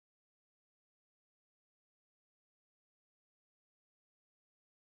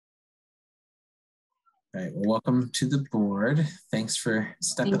All right, well, welcome to the board. Thanks for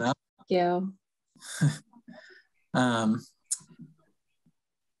stepping up. Thank you.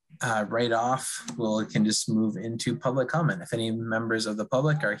 Right off, we can just move into public comment. If any members of the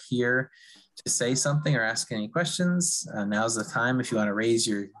public are here to say something or ask any questions, now's the time if you want to raise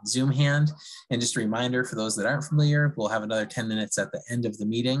your Zoom hand. And just a reminder for those that aren't familiar, we'll have another 10 minutes at the end of the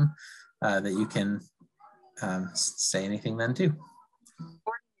meeting that you can say anything then too.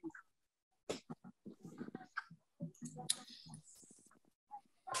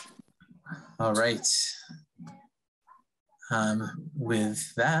 All right.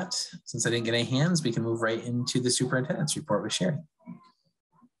 With that, since I didn't get any hands, we can move right into the superintendent's report with Sherry.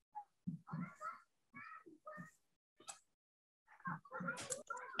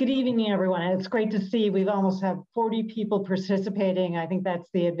 Good evening, everyone. It's great to see we've almost have 40 people participating. I think that's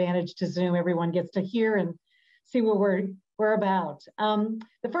the advantage to Zoom. Everyone gets to hear and see what we're about.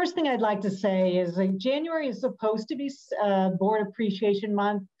 The first thing I'd like to say is that January is supposed to be Board Appreciation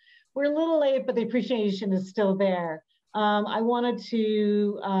Month. We're a little late, but the appreciation is still there. I wanted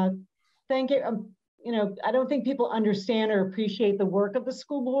to thank it. I don't think people understand or appreciate the work of the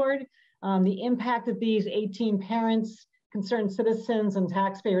school board, the impact that these 18 parents, concerned citizens, and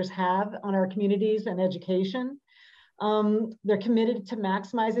taxpayers have on our communities and education. They're committed to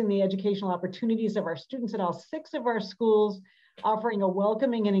maximizing the educational opportunities of our students at all 6 of our schools, offering a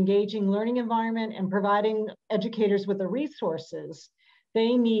welcoming and engaging learning environment and providing educators with the resources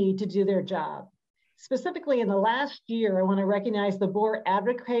they need to do their job. Specifically, in the last year, I want to recognize the board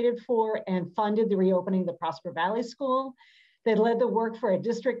advocated for and funded the reopening of the Prosper Valley School. They led the work for a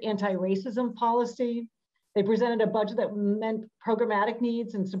district anti-racism policy. They presented a budget that meant programmatic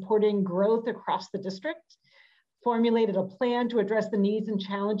needs and supporting growth across the district, formulated a plan to address the needs and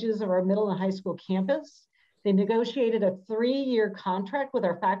challenges of our middle and high school campus. They negotiated a 3-year contract with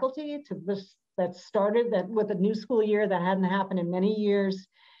our faculty that started with a new school year that hadn't happened in many years.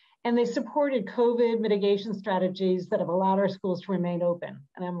 And they supported COVID mitigation strategies that have allowed our schools to remain open.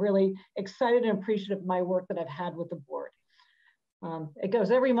 And I'm really excited and appreciative of my work that I've had with the board. It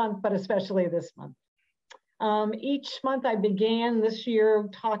goes every month, but especially this month. Each month I began this year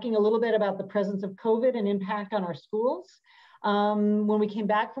talking a little bit about the presence of COVID and impact on our schools. When we came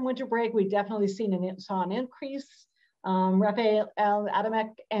back from winter break, we definitely saw an increase. Raphael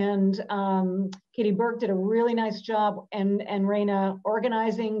Adamek and Katie Burke did a really nice job, and Raina,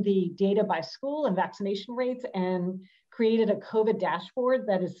 organizing the data by school and vaccination rates, and created a COVID dashboard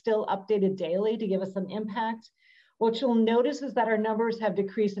that is still updated daily to give us some impact. What you'll notice is that our numbers have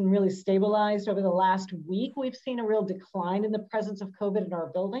decreased and really stabilized over the last week. We've seen a real decline in the presence of COVID in our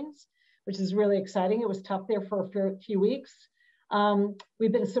buildings, which is really exciting. It was tough there for a few weeks.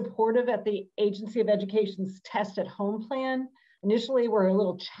 We've been supportive at the Agency of Education's Test at Home plan. Initially, we're a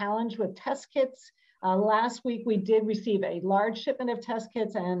little challenged with test kits. Last week, we did receive a large shipment of test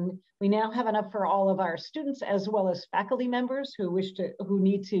kits, and we now have enough for all of our students as well as faculty members who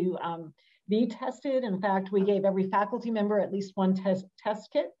need to be tested. In fact, we gave every faculty member at least 1 test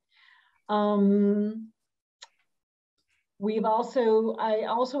kit. I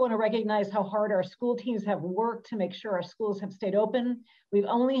also want to recognize how hard our school teams have worked to make sure our schools have stayed open. We've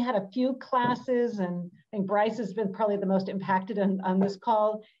only had a few classes, and I think Bryce has been probably the most impacted on this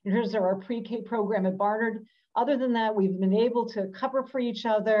call in terms of our pre-K program at Barnard. Other than that, we've been able to cover for each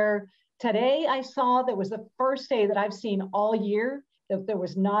other. Today, I saw that was the first day that I've seen all year that there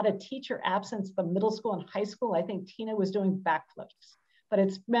was not a teacher absence at the middle school and high school. I think Tina was doing backflips, but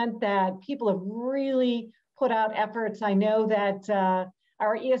it's meant that people have really put out efforts. I know that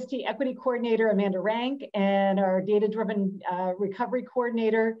our EST equity coordinator, Amanda Rank, and our data-driven recovery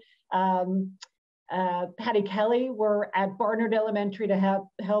coordinator, Patty Kelly, were at Barnard Elementary to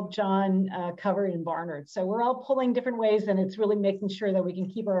help John cover in Barnard. So we're all pulling different ways, and it's really making sure that we can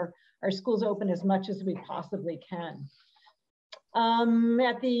keep our schools open as much as we possibly can.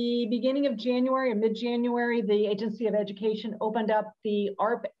 At the beginning of January or mid-January, the Agency of Education opened up the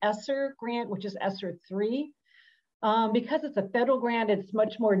ARP ESSER grant, which is ESSER 3. Because it's a federal grant, it's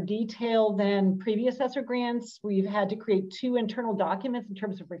much more detailed than previous ESSER grants. We've had to create 2 internal documents in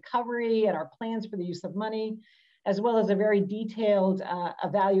terms of recovery and our plans for the use of money, as well as a very detailed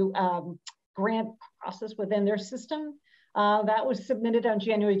grant process within their system. That was submitted on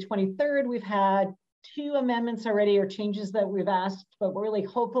January 23rd. We've had 2 amendments already, or changes that we've asked, but we're really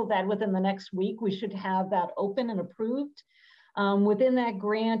hopeful that within the next week, we should have that open and approved. Within that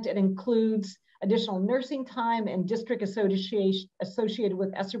grant, it includes additional nursing time and district associated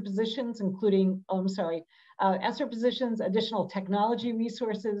with ESSER positions, including, ESSER positions, additional technology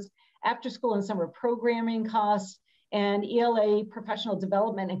resources, after school and summer programming costs, and ELA professional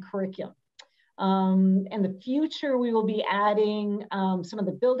development and curriculum. In the future, we will be adding some of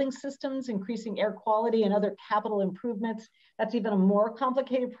the building systems, increasing air quality and other capital improvements. That's even a more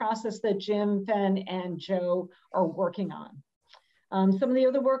complicated process that Jim, Fen, and Joe are working on. Some of the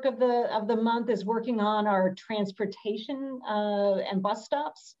other work of the month is working on our transportation and bus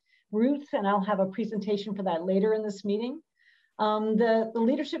stops routes, and I'll have a presentation for that later in this meeting. The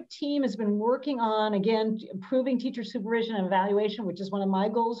leadership team has been working on, again, improving teacher supervision and evaluation, which is one of my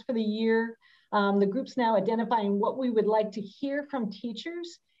goals for the year. The group's now identifying what we would like to hear from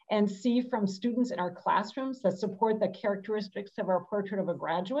teachers and see from students in our classrooms that support the characteristics of our portrait of a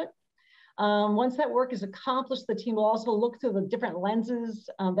graduate. Once that work is accomplished, the team will also look through the different lenses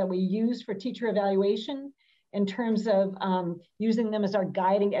that we use for teacher evaluation in terms of using them as our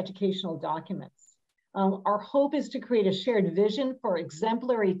guiding educational documents. Our hope is to create a shared vision for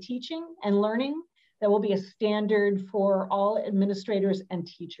exemplary teaching and learning that will be a standard for all administrators and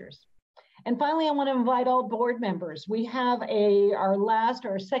teachers. And finally, I want to invite all board members. We have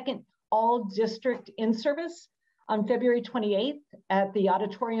our second all district in-service on February 28th at the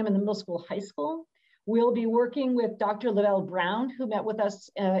auditorium in the middle school high school. We'll be working with Dr. Lavelle Brown, who met with us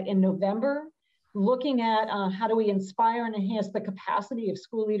in November, looking at how do we inspire and enhance the capacity of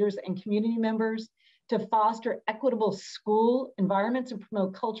school leaders and community members to foster equitable school environments and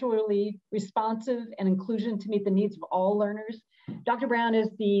promote culturally responsive and inclusion to meet the needs of all learners. Dr. Brown is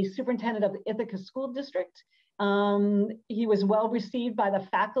the superintendent of the Ithaca School District. He was well received by the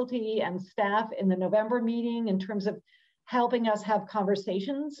faculty and staff in the November meeting in terms of helping us have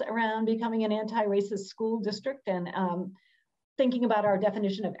conversations around becoming an anti-racist school district and thinking about our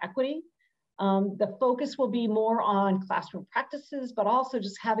definition of equity. The focus will be more on classroom practices, but also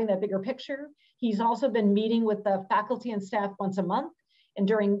just having that bigger picture. He's also been meeting with the faculty and staff once a month and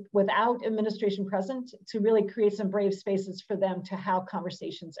without administration present to really create some brave spaces for them to have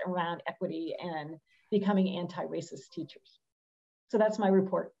conversations around equity and becoming anti-racist teachers. So that's my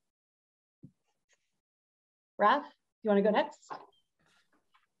report. Raph, you want to go next?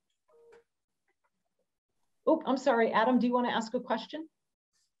 Oh, I'm sorry, Adam, do you want to ask a question?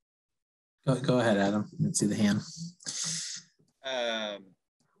 Go ahead, Adam. Let's see the hand.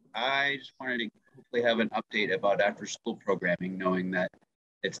 I just wanted to hopefully have an update about after-school programming, knowing that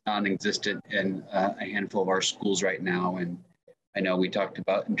it's non-existent in a handful of our schools right now. And I know we talked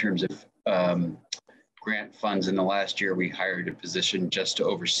about in terms of grant funds in the last year, we hired a position just to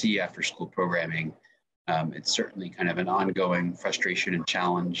oversee after-school programming. It's certainly kind of an ongoing frustration and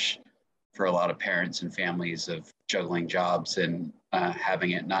challenge for a lot of parents and families of juggling jobs and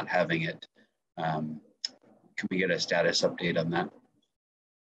having it, not having it. Can we get a status update on that?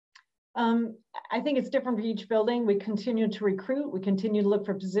 I think it's different for each building. We continue to recruit. We continue to look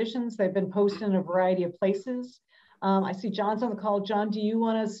for positions. They've been posted in a variety of places. I see John's on the call. John, do you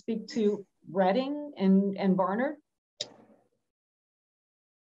want to speak to Reading and Barnard?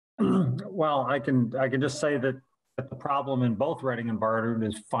 Well, I can just say that the problem in both Reading and Barnard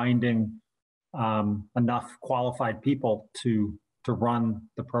is finding enough qualified people to run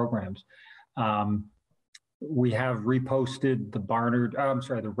the programs. We have reposted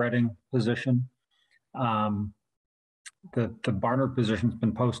the Reading position. The Barnard position's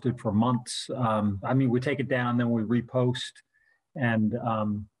been posted for months. I mean, we take it down, then we repost, and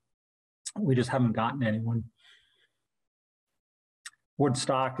we just haven't gotten anyone.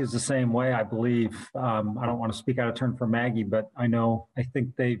 Woodstock is the same way, I believe. I don't want to speak out of turn for Maggie, but I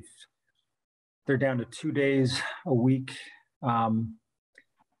think they're down to 2 days a week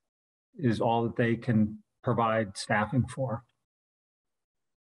is all that they can provide staffing for.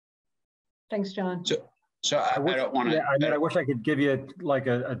 Thanks, John. So I don't want to. Yeah, I wish I could give you like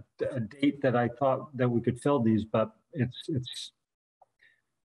a date that I thought that we could fill these, but it's.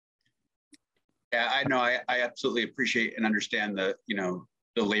 Yeah, I know. I absolutely appreciate and understand the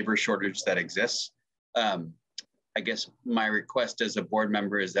labor shortage that exists. I guess my request as a board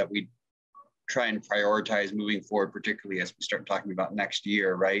member is that we try and prioritize moving forward, particularly as we start talking about next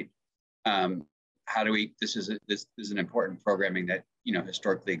year, right? How do we? This is an important programming that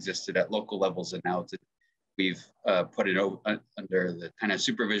historically existed at local levels, and now we've put it under the kind of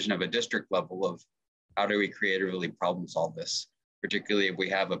supervision of a district level of how do we creatively problem solve this, particularly if we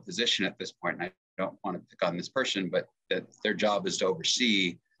have a position at this point. And I don't want to pick on this person, but that their job is to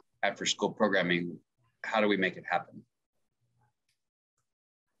oversee after school programming. How do we make it happen?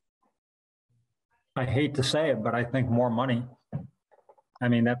 I hate to say it, but I think more money. I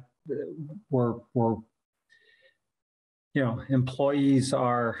mean, that we're employees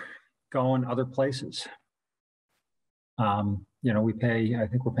are going other places. We pay, I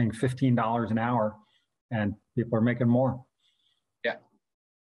think we're paying $15 an hour and people are making more. Yeah.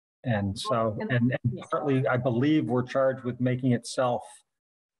 And so, and partly, I believe we're charged with making it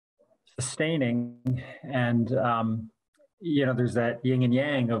self-sustaining. And, there's that yin and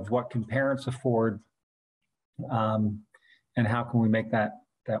yang of what can parents afford, and how can we make that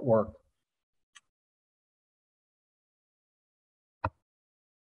work.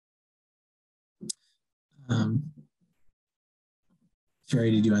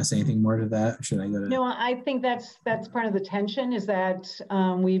 Sherry, did you want to say anything more to that? Or should I go to? No, I think that's part of the tension is that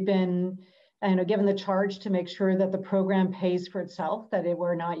we've been, given the charge to make sure that the program pays for itself, that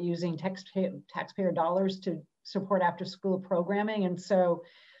we're not using taxpayer dollars to support after school programming. And so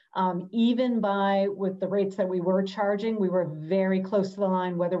even with the rates that we were charging, we were very close to the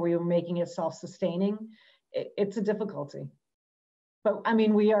line, whether we were making it self-sustaining. It's a difficulty. But I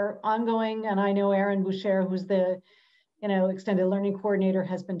mean, we are ongoing, and I know Erin Boucher, who's the extended learning coordinator,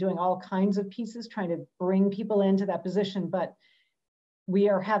 has been doing all kinds of pieces trying to bring people into that position, but we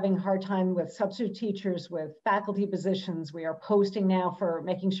are having a hard time with substitute teachers, with faculty positions. We are posting now for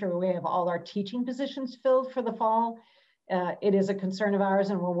making sure we have all our teaching positions filled for the fall. It is a concern of ours,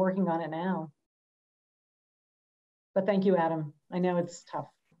 and we're working on it now. But thank you, Adam. I know it's tough.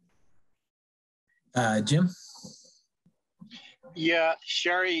 Jim? Yeah,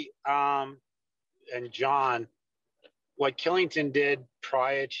 Sherry and John, what Killington did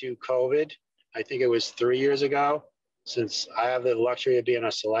prior to COVID, I think it was 3 years ago, since I have the luxury of being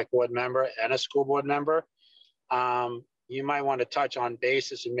a select board member and a school board member, you might want to touch on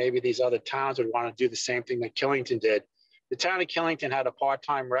basis, and maybe these other towns would want to do the same thing that Killington did. The town of Killington had a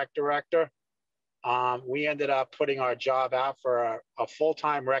part-time rec director. We ended up putting our job out for a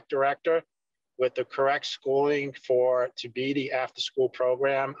full-time rec director with the correct schooling to be the after-school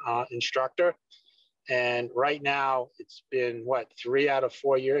program instructor. And right now, it's been, 3 out of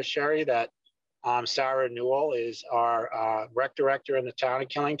 4 years, Sherry, that Sarah Newell is our rec director in the town of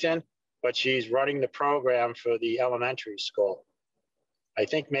Killington, but she's running the program for the elementary school. I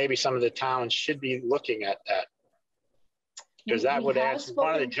think maybe some of the towns should be looking at that, because that would answer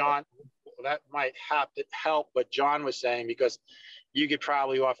one of the that might have to help what John was saying, because you could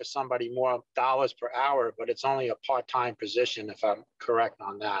probably offer somebody more dollars per hour, but it's only a part-time position, if I'm correct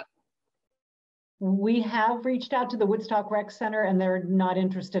on that. We have reached out to the Woodstock Rec Center, and they're not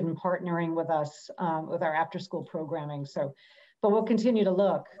interested in partnering with us with our after-school programming. So, but we'll continue to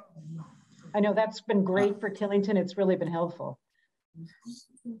look. I know that's been great for Killington. It's really been helpful.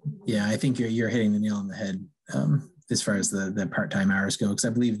 Yeah, I think you're hitting the nail on the head as far as the part-time hours go, because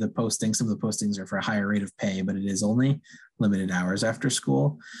I believe some of the postings are for a higher rate of pay, but it is only limited hours after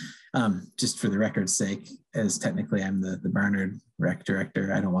school. Just for the record's sake, as technically I'm the Barnard rec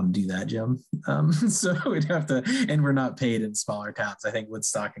director, I don't want to do that, Jim. So we'd have to, and we're not paid in smaller towns. I think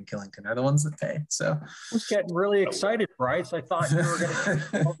Woodstock and Killington are the ones that pay. So I was getting really excited, Bryce. I thought you were going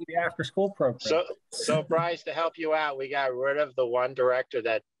to go the after school program. So Bryce, to help you out, we got rid of the one director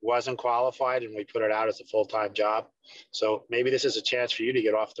that wasn't qualified, and we put it out as a full-time job. So maybe this is a chance for you to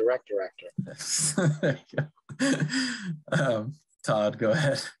get off the rec director. There you go. Todd, go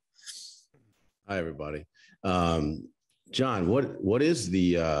ahead. Hi, everybody. John, what is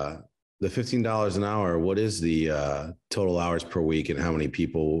the $15 an hour? What is the total hours per week, and how many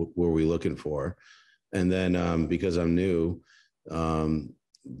people were we looking for? And then because I'm new,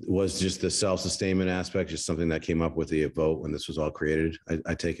 was just the self-sustainment aspect just something that came up with the vote when this was all created?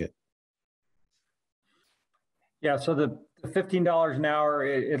 I take it. Yeah. So the $15 an hour,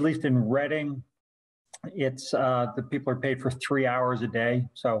 at least in Reading, it's the people are paid for 3 hours a day,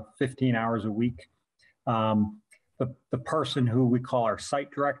 so 15 hours a week. The person who we call our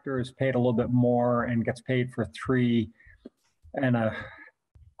site director is paid a little bit more and gets paid for 3 1/4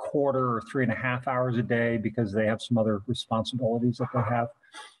 or 3.5 hours a day because they have some other responsibilities that they have.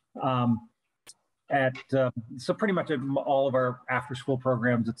 So pretty much at all of our after school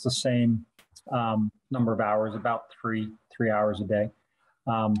programs, it's the same number of hours, about three hours a day.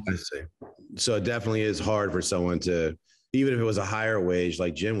 I see. So it definitely is hard for someone to, even if it was a higher wage,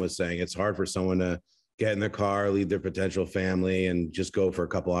 like Jim was saying, it's hard for someone to get in their car, leave their potential family, and just go for a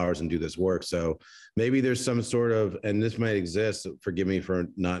couple hours and do this work. So maybe there's some sort of, and this might exist, forgive me for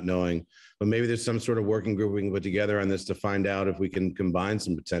not knowing, but maybe there's some sort of working group we can put together on this to find out if we can combine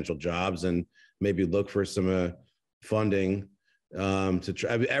some potential jobs and maybe look for some funding to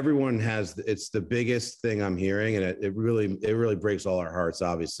try. Everyone has, it's the biggest thing I'm hearing, and it really breaks all our hearts,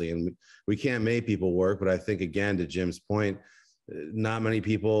 obviously, and we can't make people work. But I think, again, to Jim's point, not many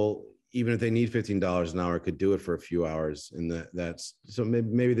people, even if they need $15 an hour, could do it for a few hours. And that's so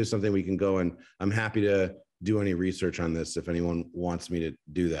maybe there's something we can go, and I'm happy to do any research on this. If anyone wants me to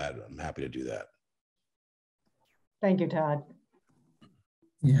do that, I'm happy to do that. Thank you, Todd.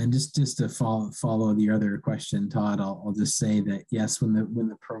 Yeah, and just to follow the other question, Todd, I'll just say that yes, when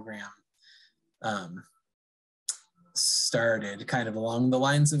the program started kind of along the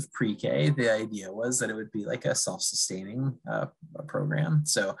lines of pre-K, the idea was that it would be like a self-sustaining program.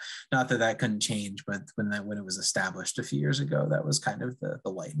 So not that that couldn't change, but when it was established a few years ago, that was kind of the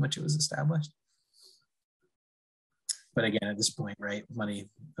light in which it was established. But again, at this point, right, money,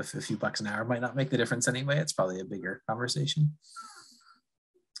 a few bucks an hour might not make the difference anyway. It's probably a bigger conversation.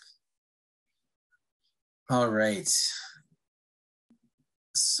 All right.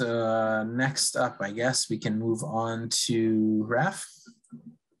 So next up, I guess we can move on to Raf.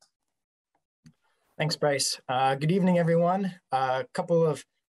 Thanks, Bryce. Good evening, everyone. A couple of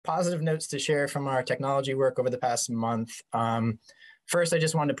positive notes to share from our technology work over the past month. First, I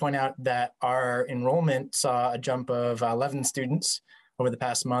just wanted to point out that our enrollment saw a jump of 11 students over the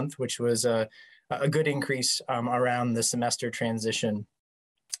past month, which was a good increase around the semester transition.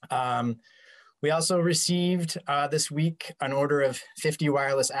 We also received this week an order of 50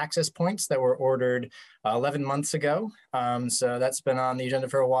 wireless access points that were ordered 11 months ago. So that's been on the agenda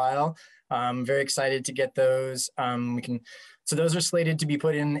for a while. I'm very excited to get those. So those are slated to be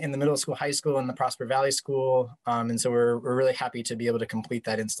put in the middle school, high school, and the Prosper Valley School. And so we're really happy to be able to complete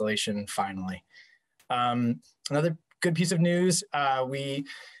that installation finally. Another good piece of news, we're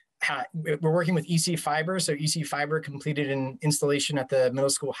working with EC Fiber. So EC Fiber completed an installation at the middle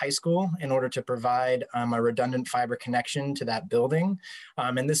school, high school in order to provide a redundant fiber connection to that building.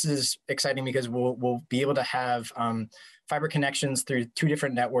 And this is exciting because we'll be able to have fiber connections through 2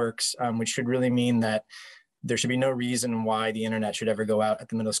 different networks, which should really mean that there should be no reason why the internet should ever go out at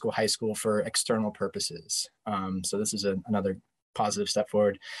the middle school, high school for external purposes. So this is another positive step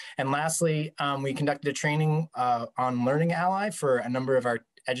forward. And lastly, we conducted a training on Learning Ally for a number of our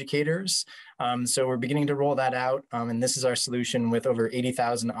educators. So we're beginning to roll that out. And this is our solution with over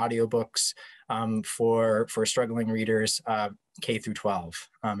 80,000 audiobooks for struggling readers K through 12.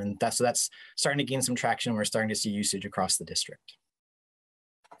 And that's starting to gain some traction. We're starting to see usage across the district.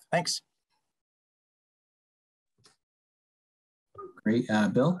 Thanks. Great.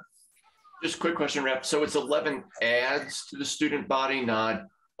 Bill? Just a quick question, Rep. So it's 11 adds to the student body, not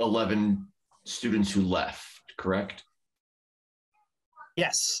 11 students who left, correct?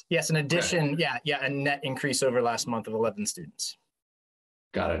 Yes. In addition, okay. Yeah, a net increase over last month of 11 students.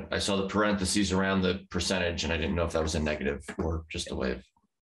 Got it. I saw the parentheses around the percentage, and I didn't know if that was a negative or just a way of.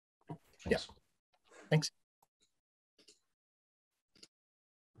 Thanks. Yeah. Thanks.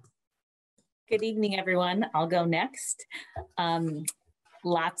 Good evening, everyone. I'll go next.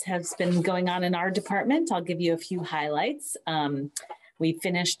 Lots has been going on in our department. I'll give you a few highlights. We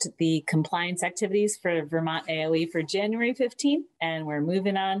finished the compliance activities for Vermont AOE for January 15th, and we're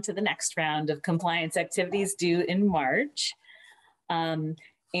moving on to the next round of compliance activities due in March.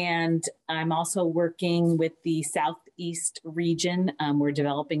 And I'm also working with the Southeast region. We're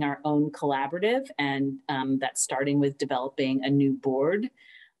developing our own collaborative, and that's starting with developing a new board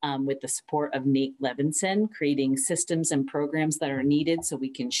with the support of Nate Levinson, creating systems and programs that are needed so we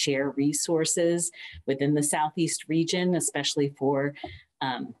can share resources within the Southeast region, especially for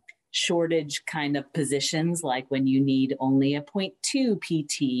shortage kind of positions, like when you need only a 0.2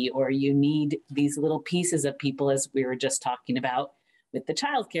 PT, or you need these little pieces of people, as we were just talking about with the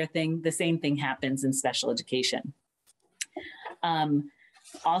childcare thing. The same thing happens in special education.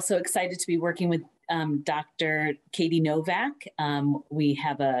 Also excited to be working with Dr. Katie Novak. We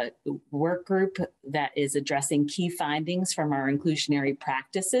have a work group that is addressing key findings from our inclusionary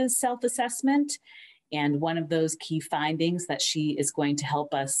practices self-assessment. And one of those key findings that she is going to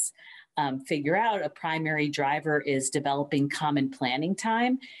help us figure out, a primary driver, is developing common planning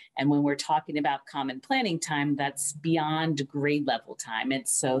time. And when we're talking about common planning time, that's beyond grade level time.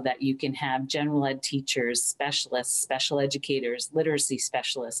 It's so that you can have general ed teachers, specialists, special educators, literacy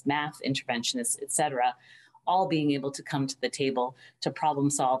specialists, math interventionists, et cetera, all being able to come to the table to problem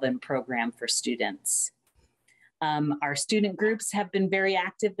solve and program for students. Our student groups have been very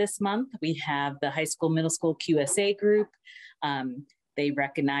active this month. We have the high school, middle school QSA group. They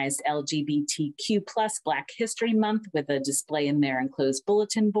recognized LGBTQ+ Black History Month with a display in their enclosed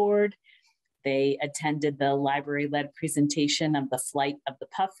bulletin board. They attended the library-led presentation of The Flight of the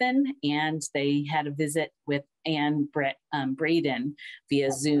Puffin, and they had a visit with Anne Braden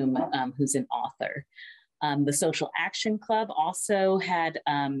via Zoom, who's an author. The Social Action Club also had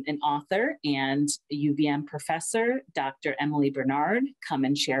an author and UVM professor, Dr. Emily Bernard, come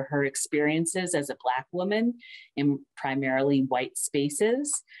and share her experiences as a Black woman in primarily white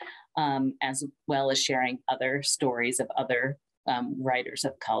spaces, as well as sharing other stories of other writers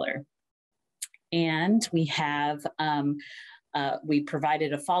of color. And we have We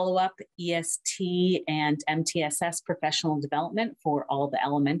provided a follow-up EST and MTSS professional development for all the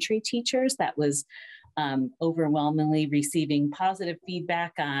elementary teachers that was overwhelmingly receiving positive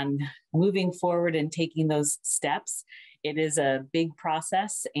feedback on moving forward and taking those steps. It is a big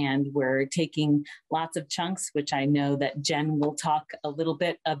process and we're taking lots of chunks, which I know that Jen will talk a little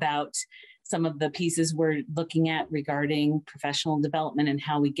bit about some of the pieces we're looking at regarding professional development and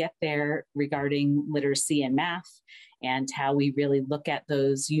how we get there regarding literacy and math, and how we really look at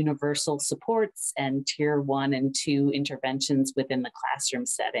those universal supports and tier 1 and 2 interventions within the classroom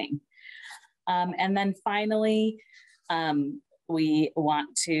setting. And then finally, we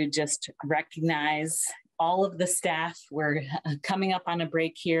want to just recognize all of the staff. We're coming up on a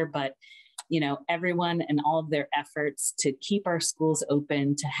break here, but everyone and all of their efforts to keep our schools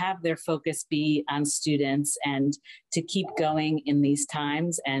open, to have their focus be on students and to keep going in these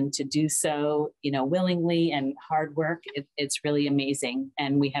times, and to do so, willingly and hard work. It's really amazing.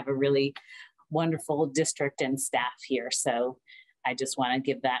 And we have a really wonderful district and staff here. So I just want to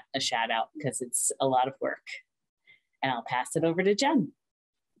give that a shout out because it's a lot of work. And I'll pass it over to Jen.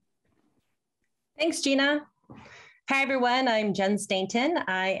 Thanks, Gina. Hi, everyone. I'm Jen Stainton.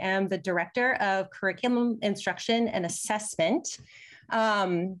 I am the Director of Curriculum Instruction and Assessment.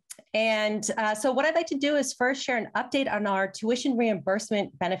 So what I'd like to do is first share an update on our tuition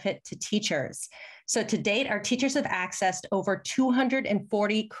reimbursement benefit to teachers. So to date, our teachers have accessed over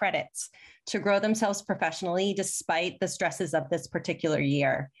 240 credits to grow themselves professionally despite the stresses of this particular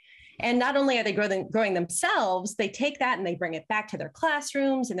year. And not only are they growing themselves, they take that and they bring it back to their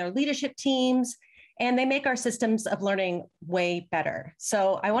classrooms and their leadership teams, and they make our systems of learning way better.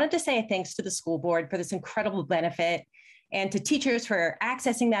 So I wanted to say thanks to the school board for this incredible benefit, and to teachers for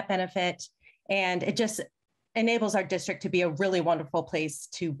accessing that benefit. And it just enables our district to be a really wonderful place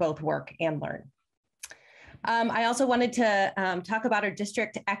to both work and learn. I also wanted to talk about our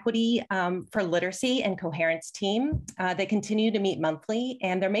district equity for literacy and coherence team. They continue to meet monthly,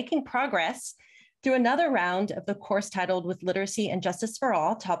 and they're making progress through another round of the course titled With Literacy and Justice for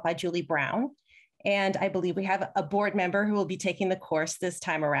All, taught by Julie Brown. And I believe we have a board member who will be taking the course this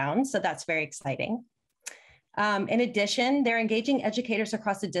time around, so that's very exciting. In addition, they're engaging educators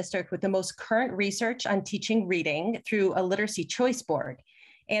across the district with the most current research on teaching reading through a literacy choice board.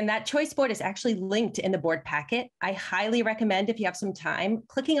 And that choice board is actually linked in the board packet. I highly recommend, if you have some time,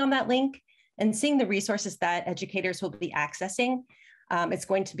 clicking on that link and seeing the resources that educators will be accessing. It's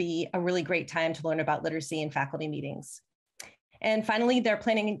going to be a really great time to learn about literacy in faculty meetings. And finally, they're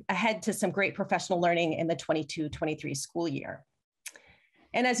planning ahead to some great professional learning in the 22-23 school year.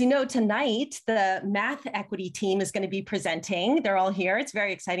 And as you know, tonight, the math equity team is going to be presenting. They're all here. It's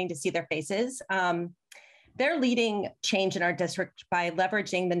very exciting to see their faces. They're leading change in our district by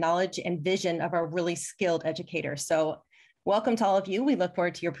leveraging the knowledge and vision of our really skilled educators. So welcome to all of you. We look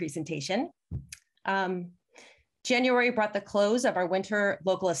forward to your presentation. January brought the close of our winter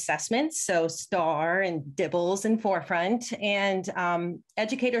local assessments, so STAR and DIBBLES and Forefront, and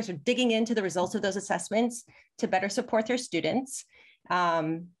educators are digging into the results of those assessments to better support their students.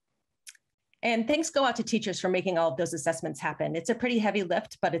 And thanks go out to teachers for making all of those assessments happen. It's a pretty heavy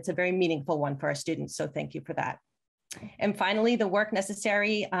lift, but it's a very meaningful one for our students, so thank you for that. And finally, the work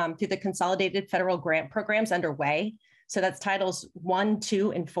necessary through the consolidated federal grant programs underway. So that's titles 1,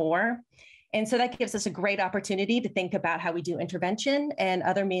 2, and 4. And so that gives us a great opportunity to think about how we do intervention and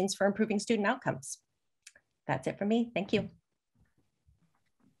other means for improving student outcomes. That's it for me. Thank you.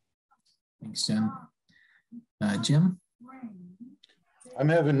 Thanks, Jen. Jim? I'm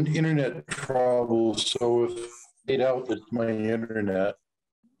having internet trouble, so if it fade out, it's my internet.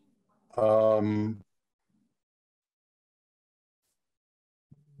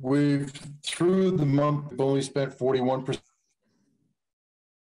 We've, through the month, we've only spent 41%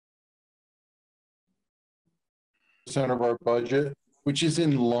 of our budget, which is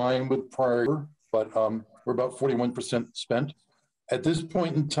in line with prior, but we're about 41% spent. At this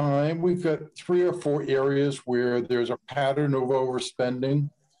point in time, we've got 3 or 4 areas where there's a pattern of overspending.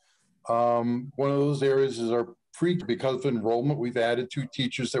 One of those areas is our because of enrollment. We've added 2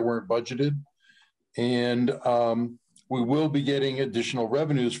 teachers that weren't budgeted, and we will be getting additional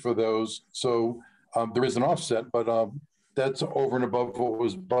revenues for those. So there is an offset, but that's over and above what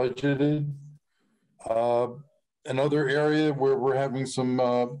was budgeted. Another area where we're having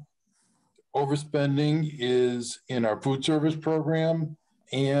some overspending is in our food service program.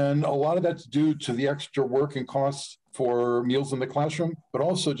 And a lot of that's due to the extra work and costs for meals in the classroom, but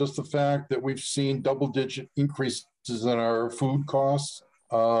also just the fact that we've seen double-digit increases in our food costs,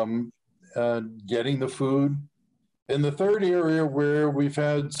 getting the food. And the third area where we've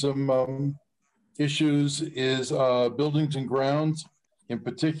had some issues is buildings and grounds. In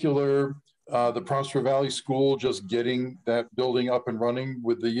particular, the Prosper Valley School, just getting that building up and running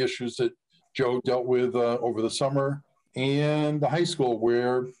with the issues that Joe dealt with over the summer, and the high school,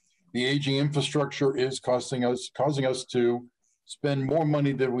 where the aging infrastructure is causing us to spend more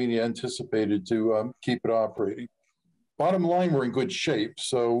money than we anticipated to keep it operating. Bottom line, we're in good shape.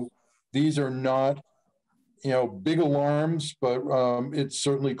 So these are not, big alarms, but it's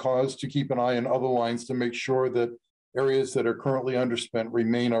certainly cause to keep an eye on other lines to make sure that areas that are currently underspent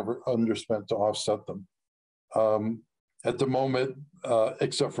remain underspent to offset them. At the moment,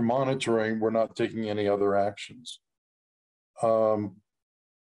 except for monitoring, we're not taking any other actions.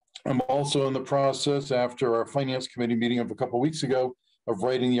 I'm also in the process, after our finance committee meeting of a couple of weeks ago, of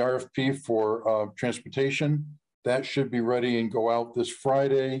writing the RFP for transportation. That should be ready and go out this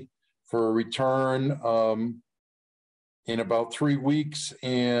Friday for a return in about 3 weeks,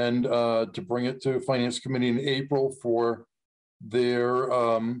 and to bring it to finance committee in April for their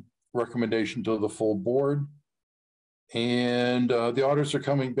recommendation to the full board. And the auditors are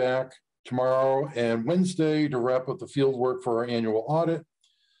coming back tomorrow and Wednesday to wrap up the field work for our annual audit.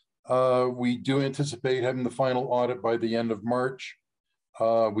 We do anticipate having the final audit by the end of March.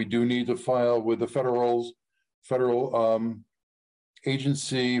 We do need to file with the federal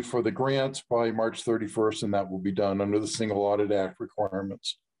agency for the grants by March 31st, and that will be done under the Single Audit Act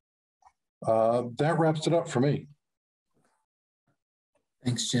requirements. That wraps it up for me.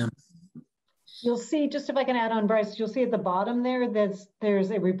 Thanks, Jim. You'll see, just if I can add on, Bryce, you'll see at the bottom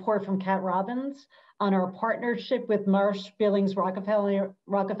there's a report from Kat Robbins on our partnership with Marsh Billings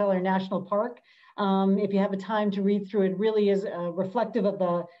Rockefeller National Park. If you have a time to read through, it really is reflective of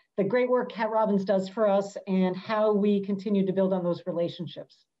the great work Kat Robbins does for us and how we continue to build on those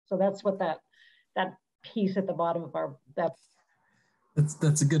relationships. So that's what that piece at the bottom of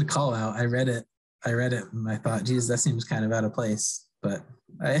that's a good call out. I read it and I thought, geez, that seems kind of out of place. But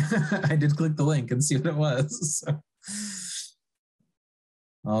I did click the link and see what it was. So.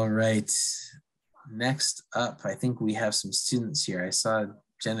 All right. Next up, I think we have some students here. I saw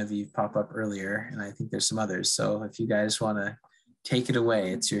Genevieve pop up earlier, and I think there's some others. So if you guys want to take it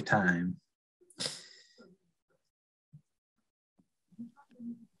away, it's your time.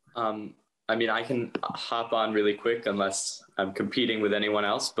 I mean, I can hop on really quick unless I'm competing with anyone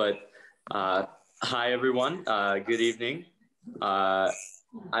else, but hi, everyone. Good evening.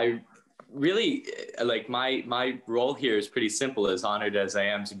 I really, like, my role here is pretty simple. As honored as I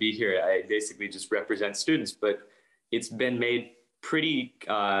am to be here, I basically just represent students, but it's been made pretty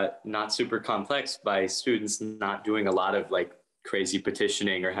not super complex by students not doing a lot of like crazy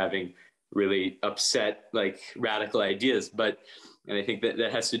petitioning or having really upset like radical ideas. And I think that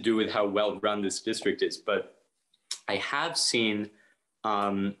has to do with how well run this district is. But I have seen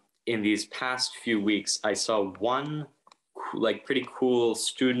in these past few weeks, I saw one like pretty cool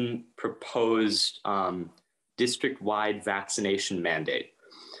student proposed district-wide vaccination mandate.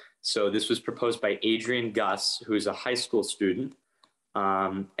 So this was proposed by Adrienne Gus, who's a high school student.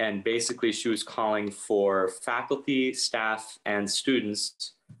 And basically she was calling for faculty, staff, and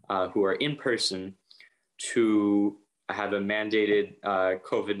students who are in person to have a mandated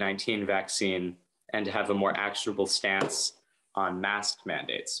COVID-19 vaccine and to have a more actionable stance on mask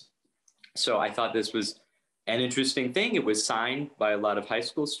mandates. So I thought this was an interesting thing. It was signed by a lot of high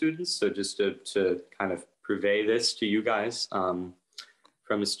school students. So just to kind of purvey this to you guys from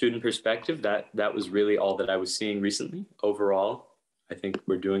a student perspective, that was really all that I was seeing recently. Overall, I think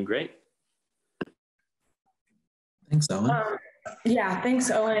we're doing great. Thanks, Owen. Yeah, thanks,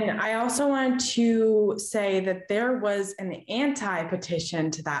 Owen. I also want to say that there was an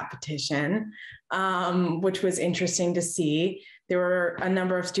anti-petition to that petition, which was interesting to see. There were a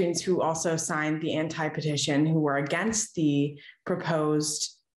number of students who also signed the anti-petition who were against the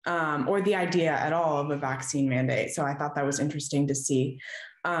proposed or the idea at all of a vaccine mandate. So I thought that was interesting to see.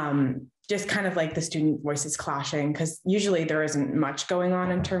 Just kind of like the student voices clashing, because usually there isn't much going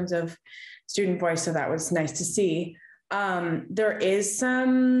on in terms of student voice. So that was nice to see. There is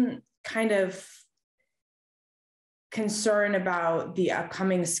some kind of concern about the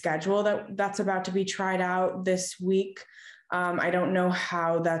upcoming schedule that's about to be tried out this week. I don't know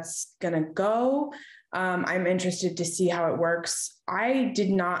how that's going to go. I'm interested to see how it works. I did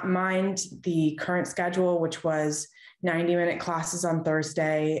not mind the current schedule, which was 90-minute classes on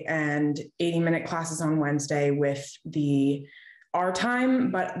Thursday and 80-minute classes on Wednesday with our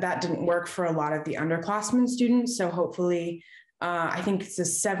time, but that didn't work for a lot of the underclassmen students. So hopefully I think it's a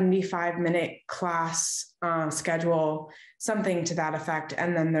 75-minute class schedule, something to that effect.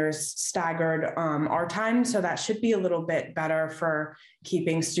 And then there's staggered our time. So that should be a little bit better for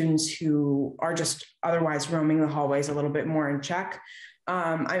keeping students who are just otherwise roaming the hallways a little bit more in check.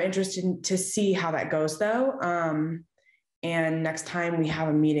 I'm interested to see how that goes though. And next time we have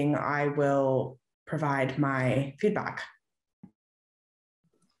a meeting, I will provide my feedback.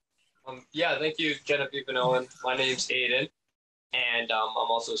 Yeah, thank you, Genevieve and Owen. My name's Aiden, and I'm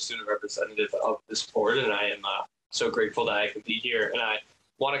also a student representative of this board, and I am so grateful that I can be here. And I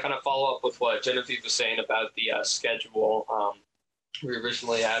want to kind of follow up with what Genevieve was saying about the schedule. We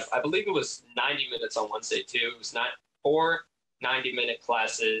originally had, I believe it was 90 minutes on Wednesday too. It was not 4 90-minute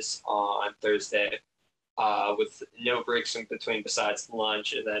classes on Thursday with no breaks in between besides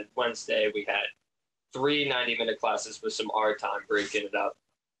lunch. And then Wednesday we had 3 90-minute classes with some art time breaking it up.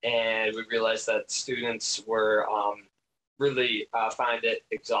 And we realized that students were really find it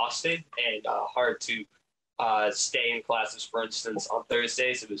exhausting and hard to stay in classes. For instance, on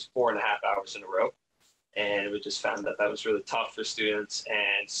Thursdays, it was 4.5 hours in a row. And we just found that that was really tough for students.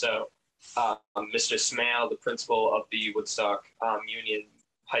 And so Mr. Smale, the principal of the Woodstock Union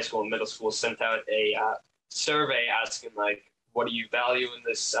High School and Middle School, sent out a survey asking, like, what do you value in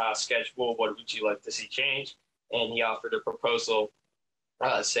this schedule? What would you like to see change? And he offered a proposal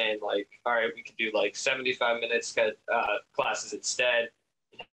saying, like, all right, we could do like 75-minute classes instead,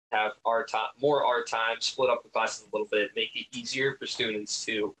 have more art time, split up the classes a little bit, make it easier for students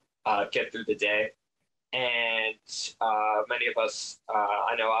to get through the day. And many of us,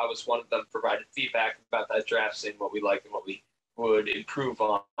 I know I was one of them, provided feedback about that draft, saying what we liked and what we would improve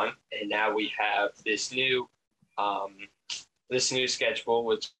on. And now we have this new schedule,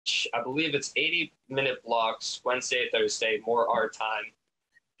 which I believe it's 80-minute blocks, Wednesday, Thursday, more art time.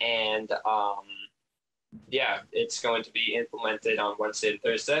 And yeah, it's going to be implemented on Wednesday and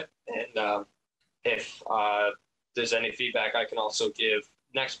Thursday. And if there's any feedback, I can also give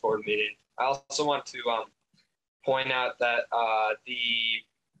next board meeting. I also want to point out that the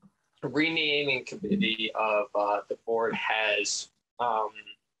renaming committee of the board has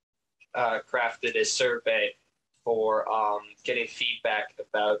crafted a survey for getting feedback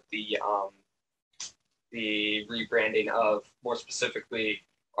about the rebranding of, more specifically,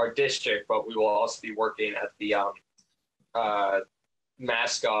 our district, but we will also be working at the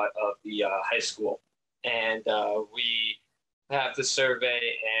mascot of the high school. And we have the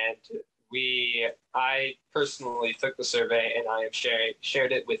survey, and I personally took the survey, and I have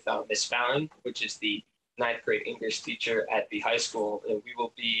shared it with Miss Fallon, which is the 9th grade English teacher at the high school. And we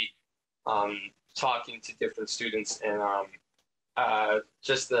will be talking to different students and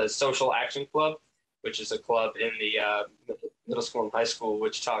just the Social Action Club, which is a club in the middle school and high school,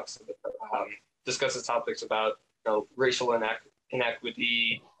 which discusses topics about racial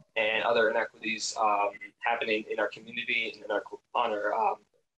inequity and other inequities happening in our community and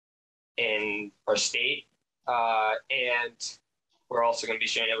in our state. And we're also going to be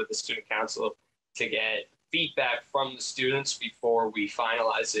sharing it with the student council to get feedback from the students before we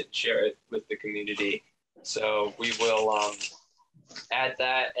finalize it and share it with the community. So we will add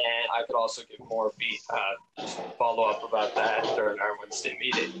that, and I could also give more follow up about that during our Wednesday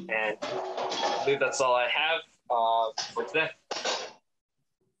meeting. And I believe that's all I have for today.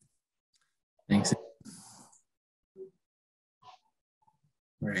 Thanks.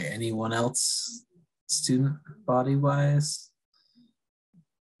 All right, anyone else student body wise?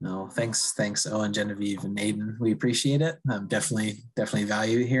 No, thanks, Owen, Genevieve, and Aiden. We appreciate it. Definitely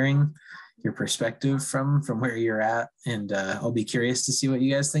value hearing your perspective from where you're at, and I'll be curious to see what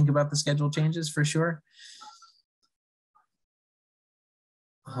you guys think about the schedule changes for sure.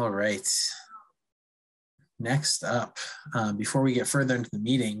 All right. Next up, before we get further into the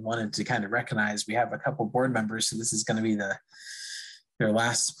meeting, wanted to kind of recognize we have a couple board members, so this is going to be their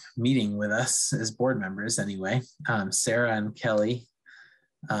last meeting with us as board members anyway. Sarah and Kelly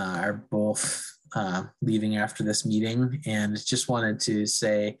are both leaving after this meeting, and just wanted to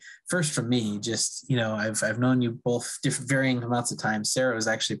say, first from me, just, I've known you both varying amounts of time. Sarah was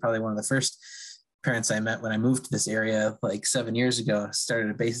actually probably one of the first parents I met when I moved to this area like 7 years ago.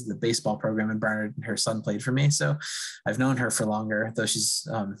 Started the baseball program in Barnard, and her son played for me. So I've known her for longer, though she's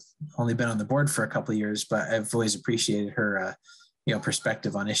only been on the board for a couple of years, but I've always appreciated her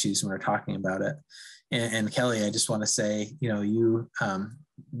perspective on issues when we're talking about it. And Kelly, I just want to say, you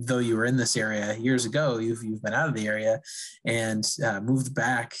though you were in this area years ago, you've been out of the area and moved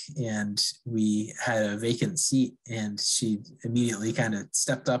back, and we had a vacant seat, and she immediately kind of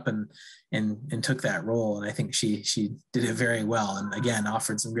stepped up and and took that role. And I think she did it very well. And again,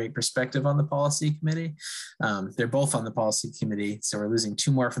 offered some great perspective on the policy committee. They're both on the policy committee. So we're losing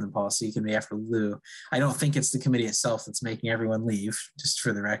 2 more from the policy committee after Lou. I don't think it's the committee itself that's making everyone leave, just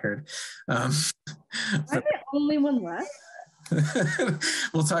for the record. I'm the only one left.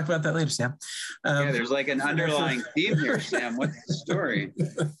 We'll talk about that later, Sam. Yeah, there's like an underlying theme here, Sam. What's the story?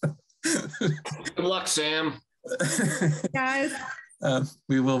 Good luck, Sam. Guys.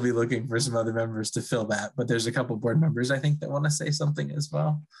 We will be looking for some other members to fill that, but there's a couple board members I think that want to say something as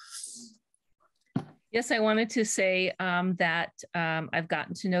well. Yes, I wanted to say that I've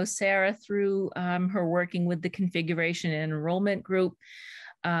gotten to know Sarah through her working with the configuration and enrollment group,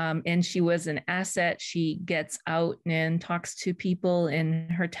 and she was an asset. She gets out and talks to people in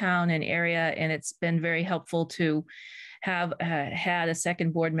her town and area, and it's been very helpful to have had a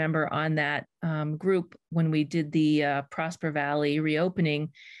second board member on that group when we did the Prosper Valley reopening.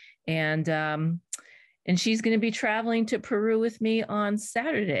 And she's going to be traveling to Peru with me on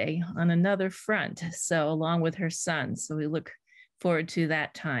Saturday on another front. So along with her son. So we look forward to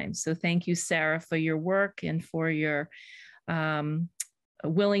that time. So thank you, Sarah, for your work and for your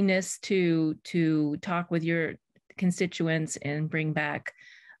willingness to talk with your constituents and bring back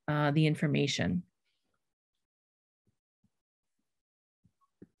the information.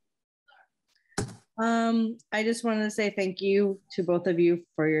 I just wanted to say thank you to both of you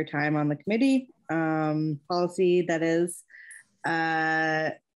for your time on the committee. Policy, that is.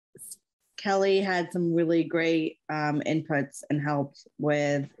 Kelly had some really great inputs and helped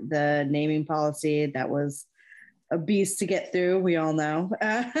with the naming policy. That was a beast to get through, we all know.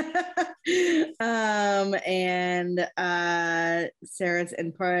 And Sarah's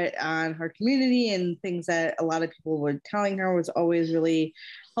input on her community and things that a lot of people were telling her was always really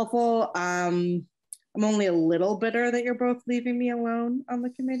helpful. I'm only a little bitter that you're both leaving me alone on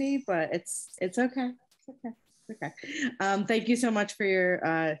the committee, but it's okay. It's okay. Thank you so much for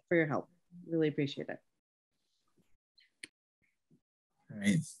your help. Really appreciate it. All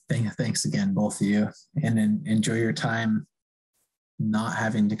right. Thanks again, both of you, and enjoy your time not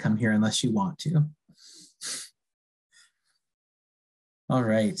having to come here unless you want to. All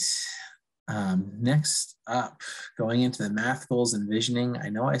right. Next up, going into the math goals and visioning. I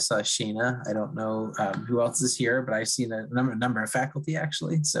know I saw Shayna. I don't know who else is here, but I've seen a number of faculty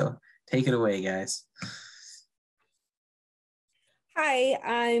actually. So take it away, guys. Hi,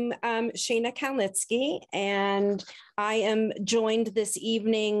 I'm Shayna Kalnitsky, and I am joined this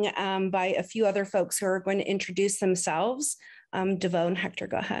evening by a few other folks who are going to introduce themselves. DeVoe and Hector,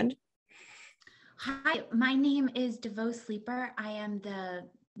 go ahead. Hi, my name is DeVoe Sleeper. I am the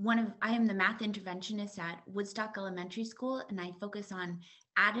math interventionist at Woodstock Elementary School, and I focus on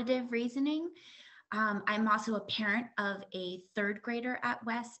additive reasoning. I'm also a parent of a 3rd grader at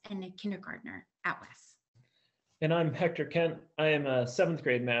West and a kindergartner at West. And I'm Hector Kent. I am a 7th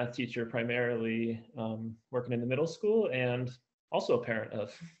grade math teacher, primarily working in the middle school, and also a parent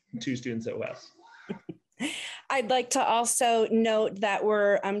of 2 students at West. I'd like to also note that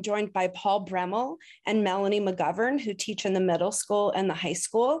we're joined by Paul Bremmel and Melanie McGovern, who teach in the middle school and the high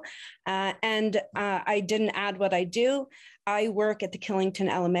school. I didn't add what I do. I work at the Killington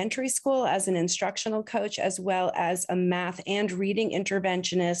Elementary School as an instructional coach, as well as a math and reading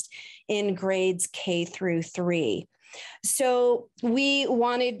interventionist in grades K through 3. So we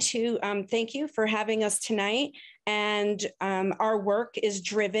wanted to thank you for having us tonight. And our work is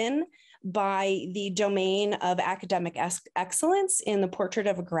driven by the domain of academic excellence in the portrait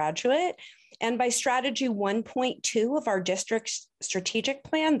of a graduate, and by strategy 1.2 of our district strategic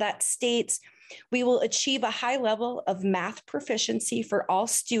plan that states we will achieve a high level of math proficiency for all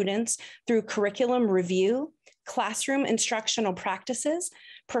students through curriculum review, classroom instructional practices,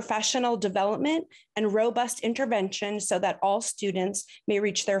 professional development, and robust intervention so that all students may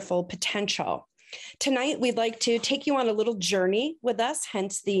reach their full potential. Tonight, we'd like to take you on a little journey with us,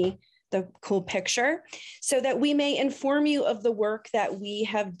 hence the cool picture, so that we may inform you of the work that we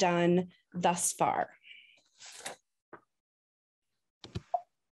have done thus far.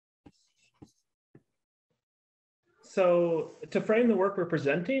 So to frame the work we're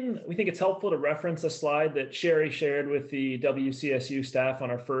presenting, we think it's helpful to reference a slide that Sherry shared with the WCSU staff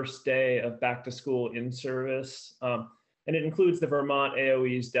on our first day of back to school in service. And it includes the Vermont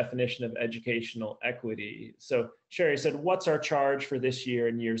AOE's definition of educational equity. So Sherry said, what's our charge for this year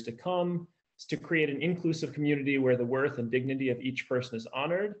and years to come? It's to create an inclusive community where the worth and dignity of each person is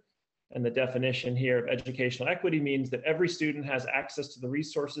honored. And the definition here of educational equity means that every student has access to the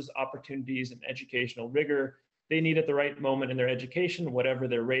resources, opportunities, and educational rigor they need at the right moment in their education, whatever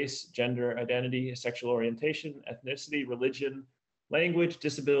their race, gender, identity, sexual orientation, ethnicity, religion, language,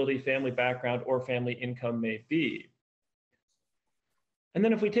 disability, family background, or family income may be. And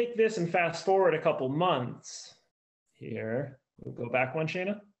then if we take this and fast forward a couple months here, we'll go back one,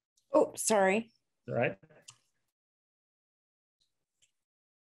 Shana. Oh, sorry. All right.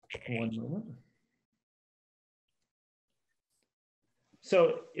 One moment.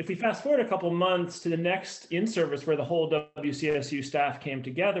 So if we fast forward a couple months to the next in-service where the whole WCSU staff came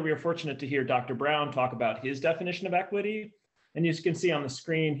together, we were fortunate to hear Dr. Brown talk about his definition of equity. And you can see on the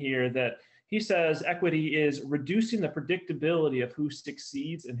screen here that he says equity is reducing the predictability of who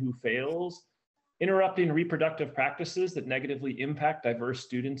succeeds and who fails, interrupting reproductive practices that negatively impact diverse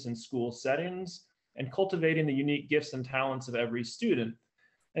students in school settings, and cultivating the unique gifts and talents of every student.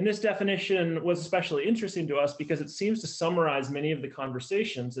 And this definition was especially interesting to us because it seems to summarize many of the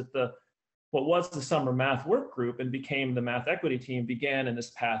conversations that what was the summer math work group and became the math equity team began in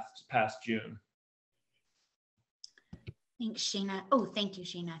this past June. Thanks, Shana. Oh, thank you,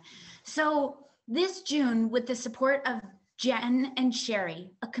 Shana. So this June, with the support of Jen and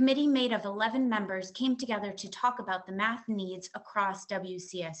Sherry, a committee made of 11 members came together to talk about the math needs across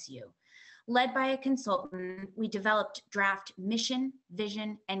WCSU. Led by a consultant, we developed draft mission,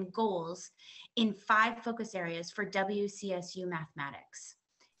 vision, and goals in 5 focus areas for WCSU mathematics.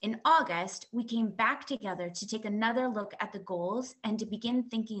 In August, we came back together to take another look at the goals and to begin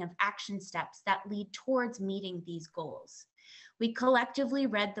thinking of action steps that lead towards meeting these goals. We collectively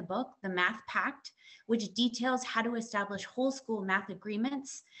read the book, The Math Pact, which details how to establish whole school math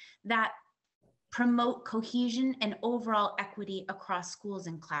agreements that promote cohesion and overall equity across schools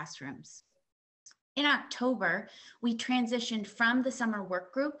and classrooms. In October, we transitioned from the summer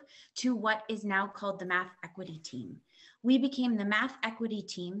work group to what is now called the Math Equity Team. We became the Math Equity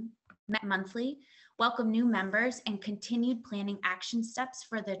Team, met monthly, welcomed new members, and continued planning action steps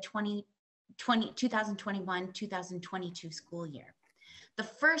for the 2021-2022 school year. The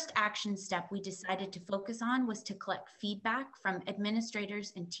first action step we decided to focus on was to collect feedback from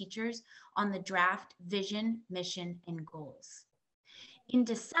administrators and teachers on the draft vision, mission, and goals. In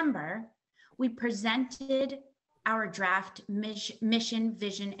December, we presented our draft mission,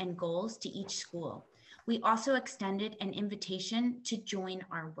 vision, and goals to each school. We also extended an invitation to join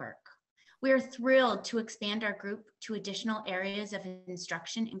our work. We are thrilled to expand our group to additional areas of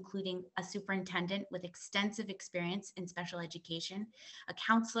instruction, including a superintendent with extensive experience in special education, a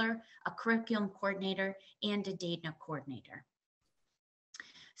counselor, a curriculum coordinator, and a data coordinator.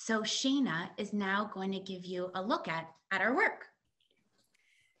 So Shana is now going to give you a look at our work.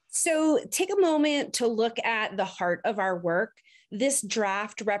 So take a moment to look at the heart of our work. This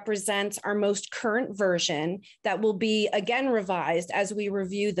draft represents our most current version that will be again revised as we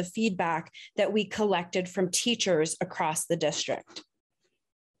review the feedback that we collected from teachers across the district.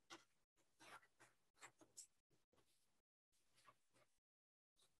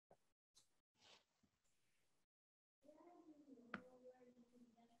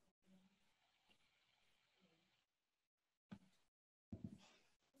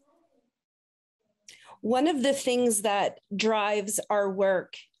 One of the things that drives our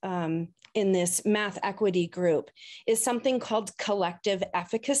work in this math equity group is something called collective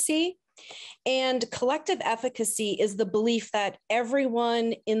efficacy. And collective efficacy is the belief that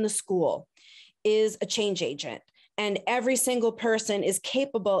everyone in the school is a change agent and every single person is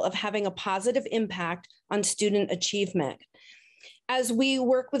capable of having a positive impact on student achievement. As we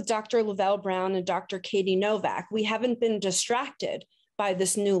work with Dr. Lavelle Brown and Dr. Katie Novak, we haven't been distracted by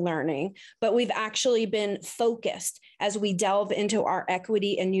this new learning, but we've actually been focused as we delve into our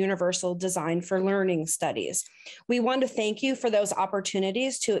equity and universal design for learning studies. We want to thank you for those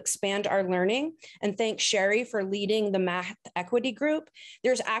opportunities to expand our learning and thank Sherry for leading the math equity group.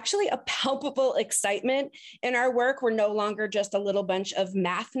 There's actually a palpable excitement in our work. We're no longer just a little bunch of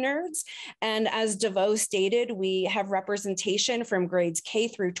math nerds. And as DeVoe stated, we have representation from grades K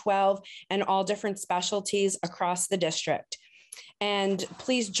through 12 and all different specialties across the district. And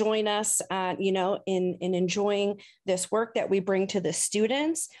please join us, in enjoying this work that we bring to the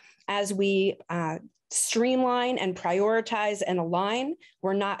students as we streamline and prioritize and align.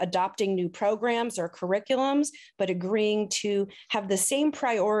 We're not adopting new programs or curriculums, but agreeing to have the same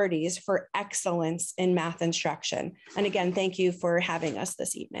priorities for excellence in math instruction. And again, thank you for having us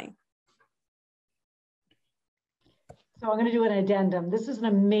this evening. So I'm going to do an addendum. This is an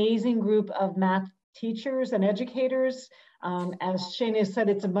amazing group of math teachers and educators. As Shana said,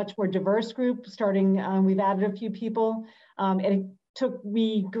 it's a much more diverse group. We've added a few people. And it took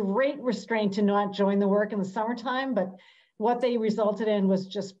me great restraint to not join the work in the summertime, but what they resulted in was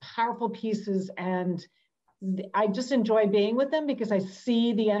just powerful pieces. And I just enjoy being with them because I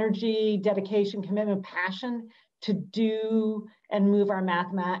see the energy, dedication, commitment, passion to do and move our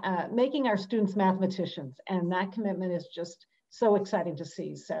making our students mathematicians. And that commitment is just so exciting to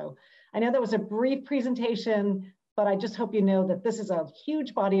see. So I know that was a brief presentation, but I just hope you know that this is a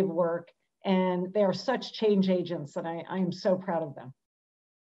huge body of work and they are such change agents, and I am so proud of them.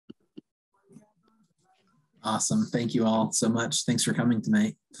 Awesome. Thank you all so much. Thanks for coming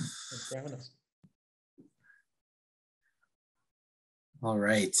tonight. Thanks for having us. All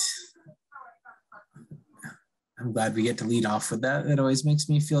right. I'm glad we get to lead off with that. It always makes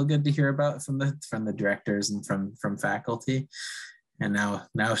me feel good to hear about from the directors and from faculty. And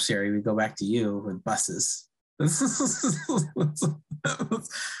now Sherry, we go back to you with buses.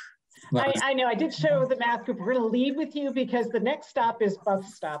 I know, I did show the math group, we're gonna lead with you because the next stop is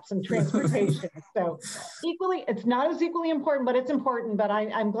bus stops and transportation. So it's not as equally important, but it's important. But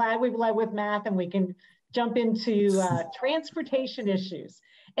I'm glad we've led with math and we can jump into transportation issues.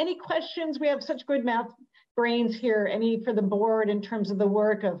 Any questions? We have such good math brains here. Any for the board in terms of the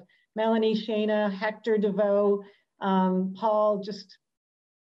work of Melanie, Shana, Hector, DeVoe, Paul, just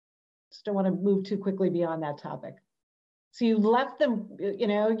don't want to move too quickly beyond that topic. So you left them,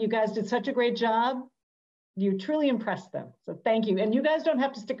 you guys did such a great job. You truly impressed them. So thank you. And you guys don't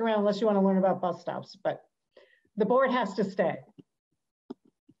have to stick around unless you want to learn about bus stops, but the board has to stay.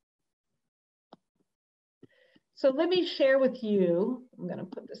 So let me share with you, I'm going to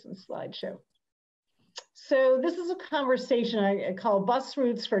put this in slideshow. So this is a conversation I call Bus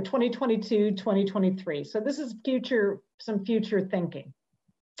Routes for 2022-2023. So this is some future thinking.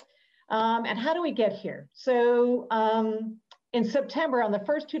 And how do we get here? So in September, on the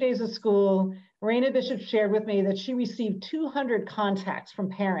first 2 days of school, Raina Bishop shared with me that she received 200 contacts from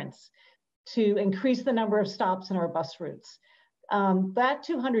parents to increase the number of stops in our bus routes. That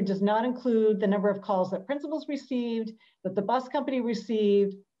 200 does not include the number of calls that principals received, that the bus company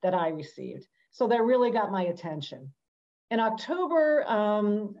received, that I received. So that really got my attention. In October,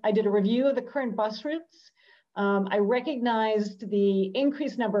 I did a review of the current bus routes. I recognized the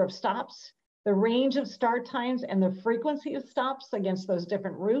increased number of stops, the range of start times, and the frequency of stops against those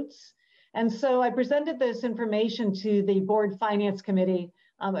different routes. And so I presented this information to the board finance committee,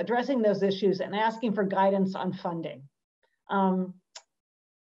 addressing those issues and asking for guidance on funding.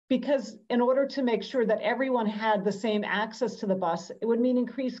 Because in order to make sure that everyone had the same access to the bus, it would mean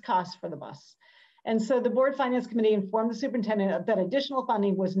increased costs for the bus. And so the board finance committee informed the superintendent that additional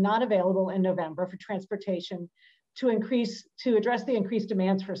funding was not available in November for transportation to address the increased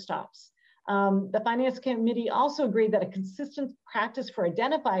demands for stops. The finance committee also agreed that a consistent practice for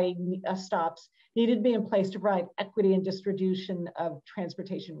identifying stops needed to be in place to provide equity and distribution of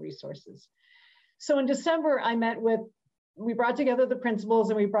transportation resources. So in December, we brought together the principals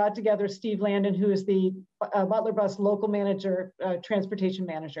and we brought together Steve Landon, who is the Butler Bus local manager, transportation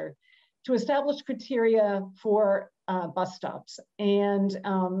manager, to establish criteria for bus stops and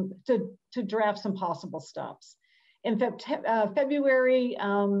to draft some possible stops. In February,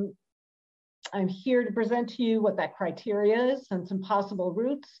 I'm here to present to you what that criteria is and some possible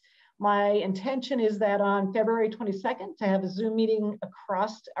routes. My intention is that on February 22nd to have a Zoom meeting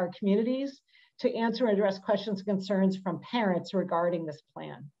across our communities to answer and address questions and concerns from parents regarding this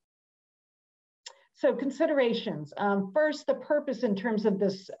plan. So considerations. First, the purpose in terms of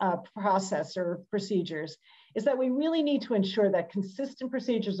this process or procedures is that we really need to ensure that consistent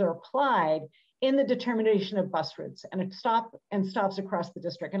procedures are applied in the determination of bus routes and stops across the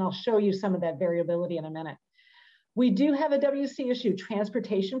district. And I'll show you some of that variability in a minute. We do have a WC issue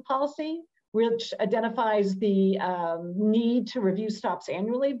transportation policy, which identifies the need to review stops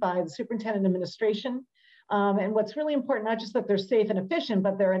annually by the superintendent administration. And what's really important, not just that they're safe and efficient,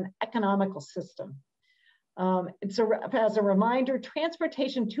 but they're an economical system. As a reminder,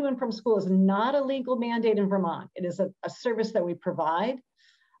 transportation to and from school is not a legal mandate in Vermont. It is a service that we provide.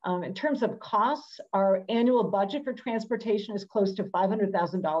 In terms of costs, our annual budget for transportation is close to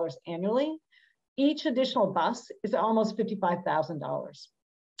 $500,000 annually. Each additional bus is almost $55,000.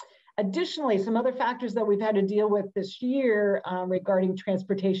 Additionally, some other factors that we've had to deal with this year regarding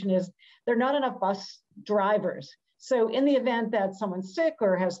transportation is there are not enough bus drivers. So in the event that someone's sick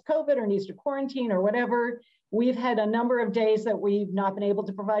or has COVID or needs to quarantine or whatever, we've had a number of days that we've not been able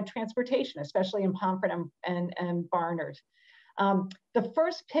to provide transportation, especially in Pomfret and Barnard. The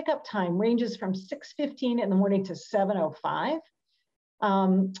first pickup time ranges from 6:15 in the morning to 7:05.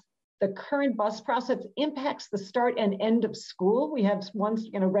 The current bus process impacts the start and end of school. We have ones,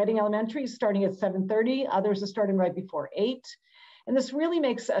 Reading Elementary starting at 7:30, others are starting right before 8. And this really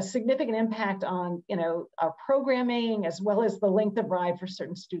makes a significant impact on, our programming as well as the length of ride for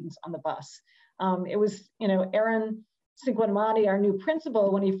certain students on the bus. It was, Erin Cinquamani, our new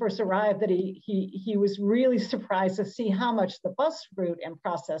principal, when he first arrived, that he was really surprised to see how much the bus route and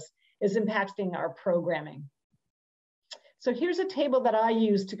process is impacting our programming. So here's a table that I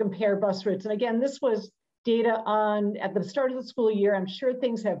use to compare bus routes. And again, this was data on at the start of the school year. I'm sure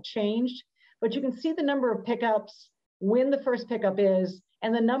things have changed, but you can see the number of pickups, when the first pickup is,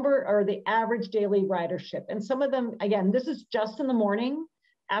 and the number or the average daily ridership. And some of them, again, this is just in the morning.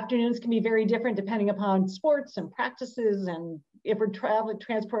 Afternoons can be very different depending upon sports and practices, and if we're traveling,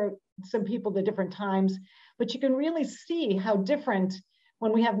 transport some people to different times. But you can really see how different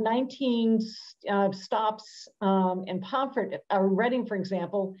when we have 19 stops in Pomfret or Reading, for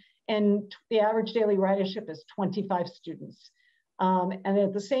example, and the average daily ridership is 25 students. And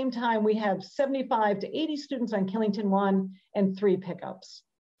at the same time, we have 75 to 80 students on Killington 1 and 3 pickups.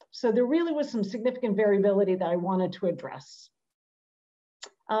 So there really was some significant variability that I wanted to address.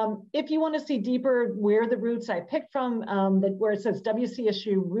 If you want to see deeper where the routes I picked from, where it says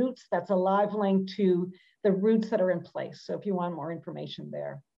WCSU routes, that's a live link to the routes that are in place. So if you want more information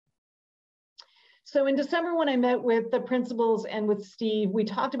there. So in December, when I met with the principals and with Steve, we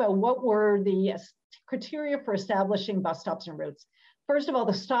talked about what were the criteria for establishing bus stops and routes. First of all,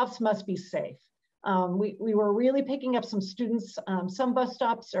 the stops must be safe. We were really picking up some students. Some bus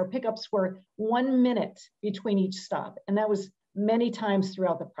stops or pickups were 1 minute between each stop. And that was many times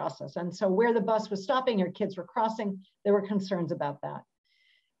throughout the process. And so where the bus was stopping or kids were crossing, there were concerns about that.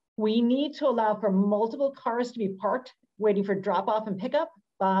 We need to allow for multiple cars to be parked, waiting for drop off and pickup.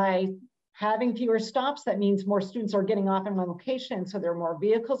 By having fewer stops, that means more students are getting off in one location. So there are more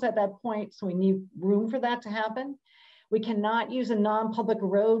vehicles at that point. So we need room for that to happen. We cannot use a non-public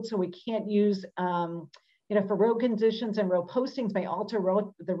road. So we can't use, for road conditions and road postings may alter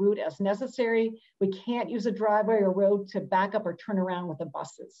the route as necessary. We can't use a driveway or road to back up or turn around with the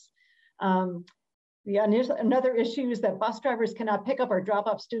buses. Another issue is that bus drivers cannot pick up or drop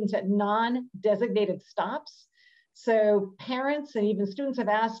off students at non-designated stops. So parents and even students have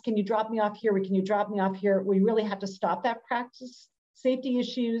asked, can you drop me off here? Can you drop me off here? We really have to stop that practice. Safety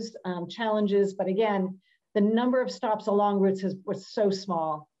issues, challenges, but again, the number of stops along routes was so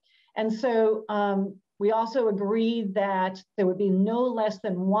small. And so we also agreed that there would be no less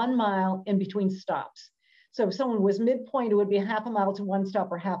than 1 mile in between stops. So if someone was midpoint, it would be half a mile to one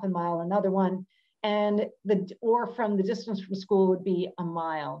stop or half a mile another one. And or from the distance from school would be a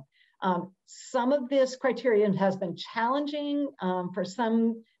mile. Some of this criterion has been challenging for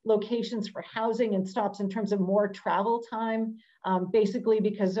some locations for housing and stops in terms of more travel time, basically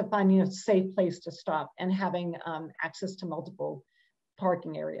because of finding a safe place to stop and having access to multiple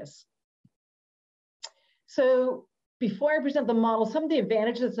parking areas. So before I present the model, some of the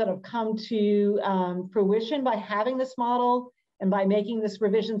advantages that have come to fruition by having this model and by making this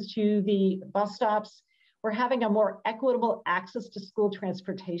revisions to the bus stops, we're having a more equitable access to school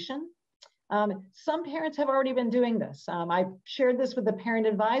transportation. Some parents have already been doing this. I shared this with the Parent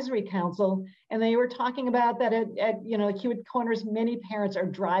Advisory Council, and they were talking about that at Hewitt Corners, many parents are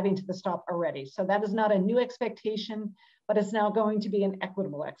driving to the stop already. So that is not a new expectation, but it's now going to be an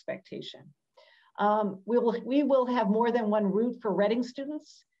equitable expectation. We will have more than one route for Reading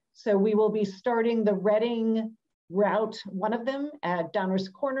students. So we will be starting the Reading route, one of them at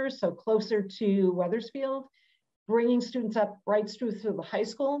Downers Corners, so closer to Wethersfield, bringing students up right through the high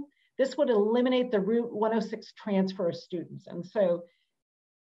school. This would eliminate the Route 106 transfer of students. And so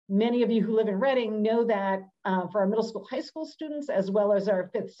many of you who live in Reading know that for our middle school, high school students, as well as our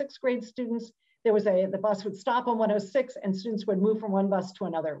 5th, 6th grade students, the bus would stop on 106 and students would move from one bus to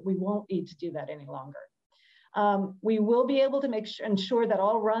another. We won't need to do that any longer. We will be able to ensure that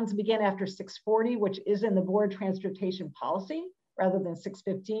all runs begin after 6:40, which is in the board transportation policy rather than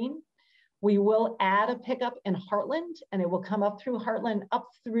 6:15. We will add a pickup in Heartland, and it will come up through Heartland, up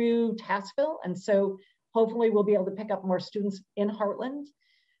through Tassville. And so hopefully we'll be able to pick up more students in Heartland.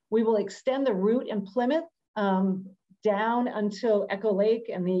 We will extend the route in Plymouth down until Echo Lake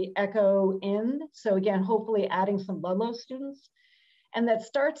and the Echo Inn. So again, hopefully adding some Ludlow students. And that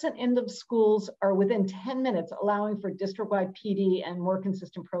starts and end of schools are within 10 minutes, allowing for district-wide PD and more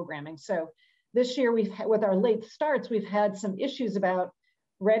consistent programming. So this year, with our late starts, we've had some issues about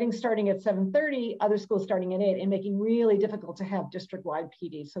Reading starting at 7:30, other schools starting at 8, and making really difficult to have district-wide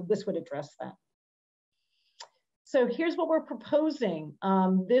PD. So this would address that. So here's what we're proposing.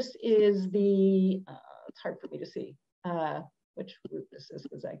 This is the, it's hard for me to see which route this is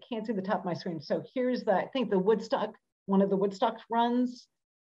because I can't see the top of my screen. So here's I think the Woodstock, one of the Woodstock runs.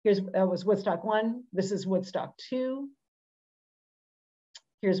 That was Woodstock 1. This is Woodstock 2.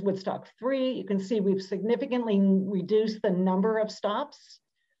 Here's Woodstock 3. You can see we've significantly reduced the number of stops.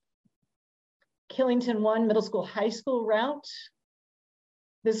 Killington 1 middle school, high school route.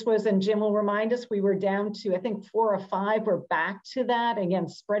 This was, and Jim will remind us, we were down to, I think, 4 or 5. We're back to that. Again,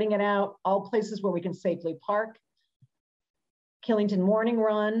 spreading it out, all places where we can safely park. Killington morning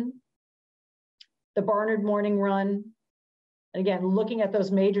run, the Barnard morning run. Again, looking at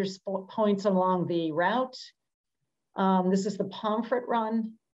those major points along the route. This is the Pomfret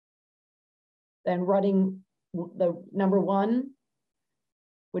run. Then running the number 1,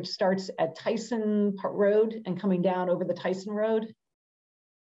 which starts at Tyson Road and coming down over the Tyson Road.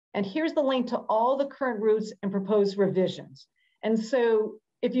 And here's the link to all the current routes and proposed revisions. And so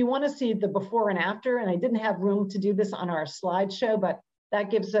if you want to see the before and after, and I didn't have room to do this on our slideshow, but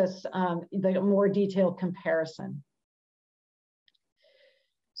that gives us the more detailed comparison.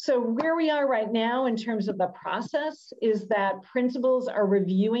 So where we are right now in terms of the process is that principals are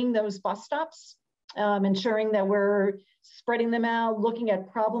reviewing those bus stops, ensuring that we're spreading them out, looking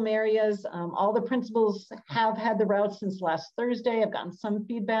at problem areas. All the principals have had the route since last Thursday. I've gotten some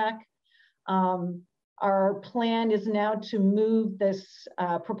feedback. Our plan is now to move this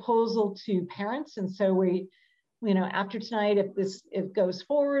proposal to parents. And so we, after tonight, if it goes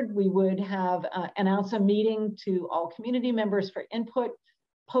forward, we would have announce a meeting to all community members for input,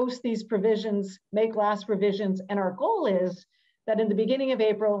 post these provisions, make last revisions. And our goal is that in the beginning of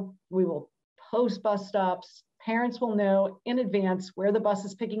April, we will post bus stops. Parents will know in advance where the bus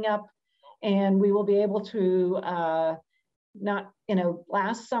is picking up, and we will be able to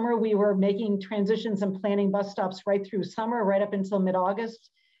last summer we were making transitions and planning bus stops right through summer, right up until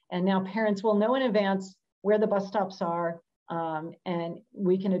mid-August. And now parents will know in advance where the bus stops are, and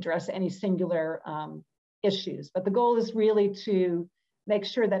we can address any singular issues. But the goal is really to make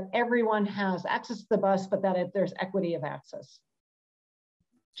sure that everyone has access to the bus, but that there's equity of access.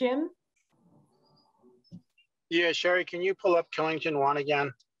 Jim? Yeah, Sherry, can you pull up Killington 1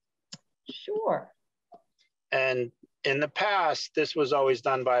 again? Sure. And in the past, this was always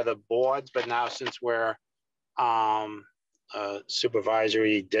done by the boards, but now since we're a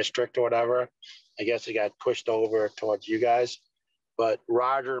supervisory district or whatever, I guess it got pushed over towards you guys. But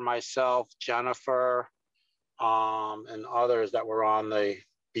Roger, myself, Jennifer, and others that were on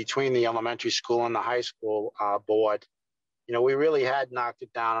between the elementary school and the high school board, we really had knocked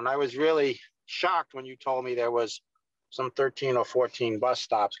it down. And I was really shocked when you told me there was some 13 or 14 bus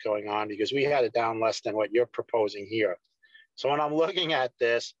stops going on, because we had it down less than what you're proposing here. So when I'm looking at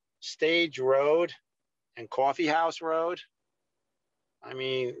this, Stage Road and Coffee House Road, I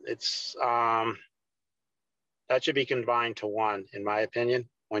mean, it's that should be combined to one, in my opinion,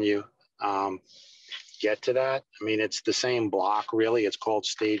 when you get to that. I mean, it's the same block, really. It's called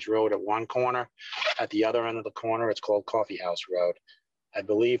Stage Road at one corner. At the other end of the corner, it's called Coffee House Road. I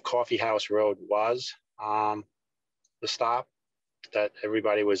believe Coffee House Road was the stop that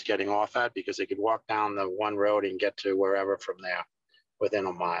everybody was getting off at, because they could walk down the one road and get to wherever from there within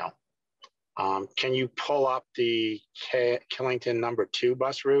a mile. Can you pull up the Killington number 2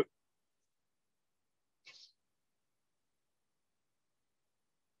 bus route?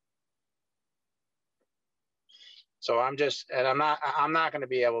 So I'm not going to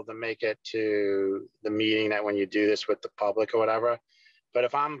be able to make it to the meeting that when you do this with the public or whatever. But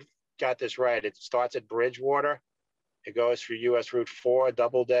if I'm got this right, it starts at Bridgewater. It goes through US Route 4,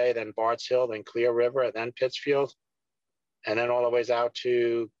 Doubleday, then Barts Hill, then Clear River, then Pittsfield, and then all the ways out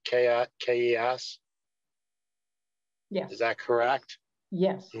to KES. Yes. Is that correct?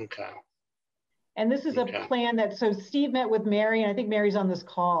 Yes. Okay. And this is a plan that, so Steve met with Mary, and I think Mary's on this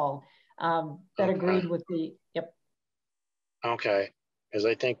call, that agreed with the, yep. Okay. Because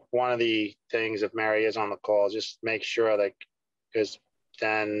I think one of the things, if Mary is on the call, just make sure that, because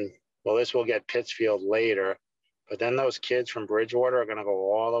then, well, this will get Pittsfield later, but then those kids from Bridgewater are going to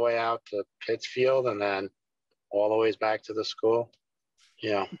go all the way out to Pittsfield and then all the ways back to the school.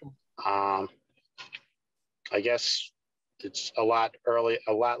 Yeah. I guess it's a lot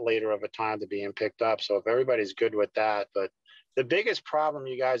later of a time to being picked up. So if everybody's good with that, but the biggest problem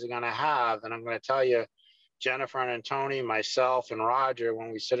you guys are going to have, and I'm going to tell you, Jennifer and Tony, myself and Roger,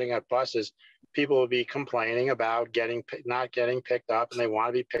 when we're sitting at buses, people will be complaining about not getting picked up, and they want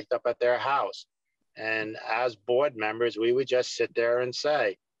to be picked up at their house. And as board members, we would just sit there and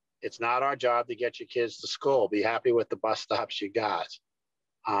say, it's not our job to get your kids to school. Be happy with the bus stops you got.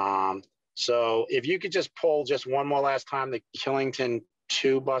 So if you could just pull just one more last time, the Killington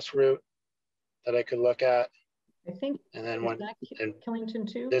 2 bus route that I could look at. I think, and then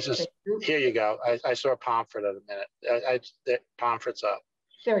Killington 2? This is, here you go. I saw Pomfret in a minute. Pomfret's up.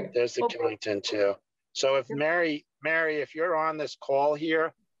 There we go. There's the Killington 2. So if Mary, if you're on this call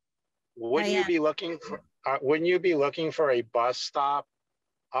here, wouldn't you be looking for a bus stop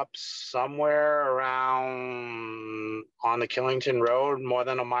up somewhere around on the Killington Road, more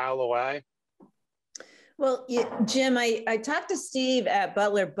than a mile away. Well, Jim, I talked to Steve at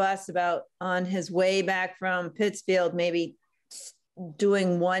Butler Bus about on his way back from Pittsfield, maybe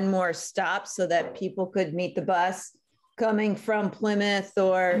doing one more stop so that people could meet the bus coming from Plymouth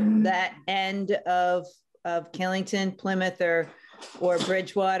or that end of Killington, Plymouth or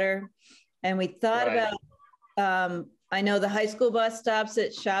Bridgewater. And we thought about, I know the high school bus stops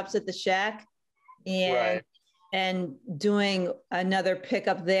at shops at the Shack and doing another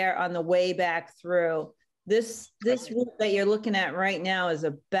pickup there on the way back through. This route that you're looking at right now is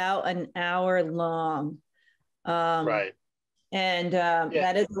about an hour long. And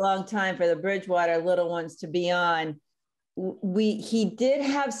that is a long time for the Bridgewater little ones to be on. He did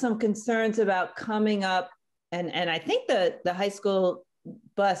have some concerns about coming up, and I think the high school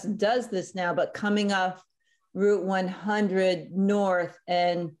bus does this now, but coming up Route 100 north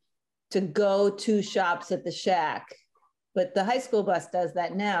and to go to shops at the Shack. But the high school bus does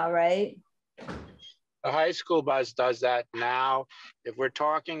that now, right? The high school bus does that now. If we're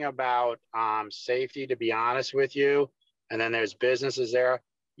talking about safety, to be honest with you, and then there's businesses there,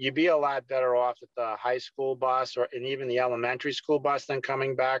 you'd be a lot better off at the high school bus and even the elementary school bus than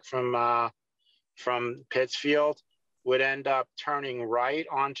coming back from Pittsfield. Would end up turning right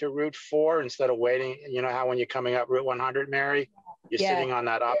onto Route 4 instead of waiting. You know how when you're coming up Route 100, Mary, you're sitting on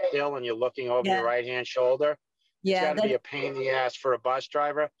that uphill and you're looking over your right-hand shoulder. It's got to be a pain in the ass for a bus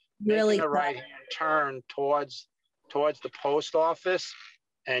driver. Really making a right-hand turn towards the post office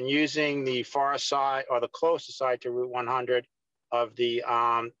and using the far side or the closest side to Route 100 of the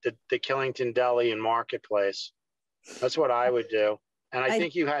Killington Deli and Marketplace. That's what I would do. And I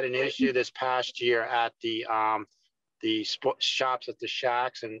think you had an issue this past year at the shops at the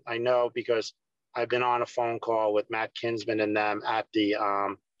Shacks, and I know because I've been on a phone call with Matt Kinsman and them at the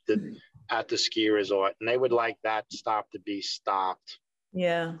ski resort, and they would like that stop to be stopped.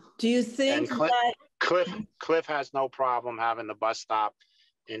 Yeah. Do you think that Cliff has no problem having the bus stop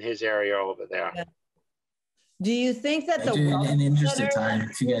in his area over there? Yeah. Do you think that in the interest of time,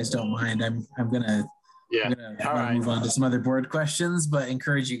 if you guys don't mind, I'm gonna move on to some other board questions, but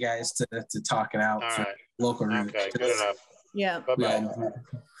encourage you guys to talk it out for local routes. Okay, good enough. Yeah.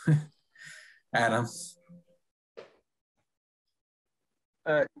 Bye-bye. Adam.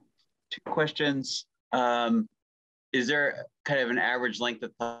 Two questions. Is there kind of an average length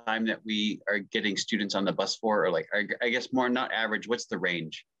of time that we are getting students on the bus for, or like, I guess more not average, what's the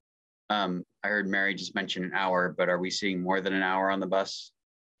range? I heard Mary just mention an hour, but are we seeing more than an hour on the bus?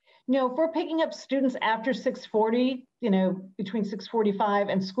 No, if we're picking up students after 6:40, between 6:45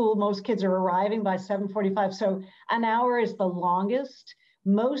 and school, most kids are arriving by 7:45. So an hour is the longest.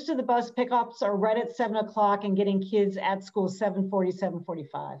 Most of the bus pickups are right at 7 o'clock and getting kids at school 7:40,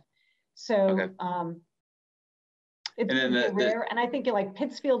 7:45. So it's rare. And I think like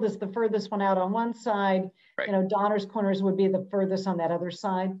Pittsfield is the furthest one out on one side. Donner's Corners would be the furthest on that other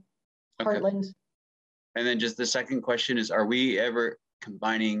side. Heartland. And then just the second question is, are we ever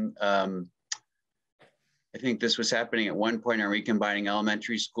combining, I think this was happening at one point, are we combining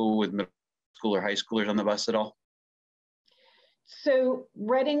elementary school with middle school or high schoolers on the bus at all? So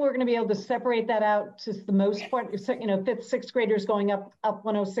Reading, we're going to be able to separate that out to the most part, fifth, sixth graders going up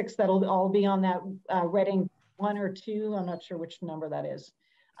 106, that'll all be on that Reading 1 or 2. I'm not sure which number that is.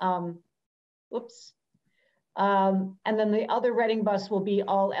 Whoops. And then the other Reading bus will be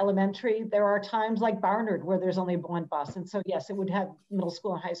all elementary. There are times like Barnard where there's only one bus. And so yes, it would have middle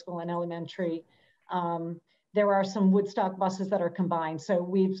school and high school and elementary. There are some Woodstock buses that are combined. So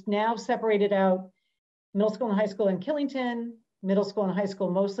we've now separated out middle school and high school in Killington, middle school and high school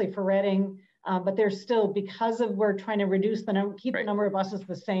mostly for Reading. But there's still, because of we're trying to reduce the number, keep the number of buses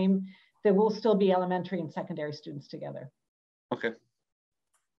the same, there will still be elementary and secondary students together. Okay.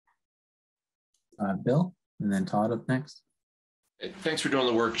 Bill? And then Todd up next. Thanks for doing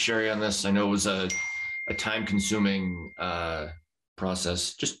the work, Sherry, on this. I know it was a time-consuming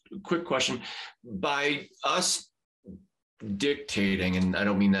process. Just a quick question. By us dictating, and I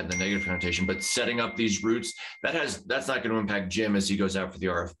don't mean that in the negative connotation, but setting up these routes, that's not going to impact Jim as he goes out for the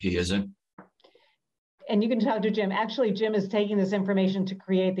RFP, is it? And you can talk to Jim. Actually, Jim is taking this information to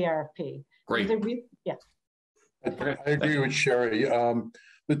create the RFP. Great. Yeah. I agree with Sherry.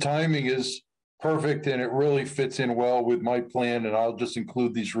 The timing is perfect, and it really fits in well with my plan, and I'll just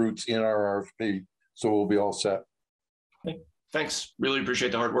include these routes in our RFP, so we'll be all set. Thanks. Really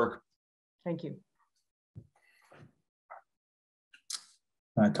appreciate the hard work. Thank you.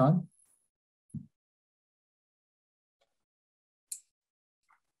 Todd?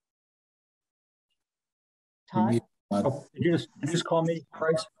 Todd? You just call me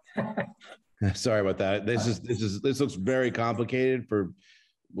Price. Sorry about that. This looks very complicated for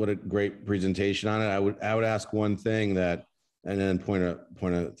what a great presentation on it. I would ask one thing that, and then point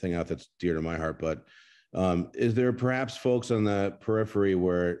a thing out that's dear to my heart. But is there perhaps folks on the periphery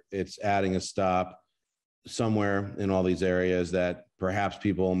where it's adding a stop somewhere in all these areas that perhaps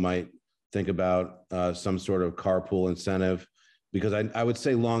people might think about some sort of carpool incentive? Because I would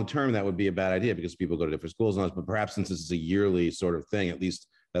say long term that would be a bad idea because people go to different schools and all this, but perhaps since this is a yearly sort of thing, at least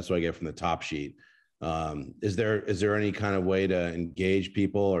that's what I get from the top sheet. Is there any kind of way to engage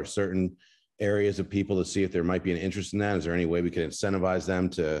people or certain areas of people to see if there might be an interest in that? Is there any way we could incentivize them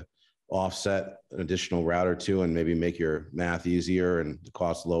to offset an additional route or two and maybe make your math easier and the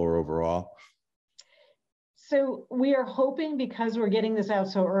cost lower overall? So we are hoping, because we're getting this out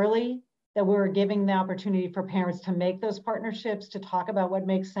so early, that we're giving the opportunity for parents to make those partnerships, to talk about what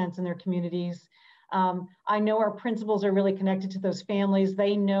makes sense in their communities. I know our principals are really connected to those families.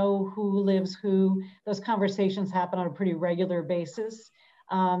 They know who lives who. Those conversations happen on a pretty regular basis.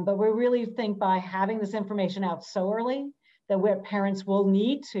 But we really think by having this information out so early that what parents will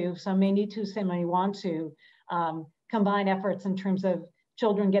need to, some may need to, some may want to, combine efforts in terms of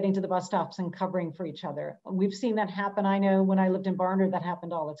children getting to the bus stops and covering for each other. We've seen that happen. I know when I lived in Barnard, that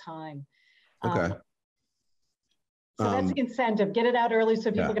happened all the time. Okay. So that's the incentive. Get it out early so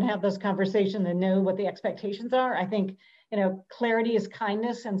people Yeah. can have those conversations and know what the expectations are. I think, clarity is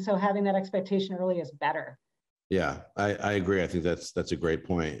kindness. And so having that expectation early is better. Yeah, I agree. I think that's a great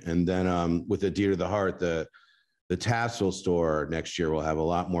point. And then with the dear to the heart, the Tazewell store next year will have a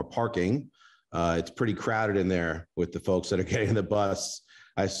lot more parking. It's pretty crowded in there with the folks that are getting the bus.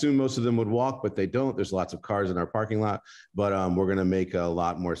 I assume most of them would walk, but they don't. There's lots of cars in our parking lot, but we're going to make a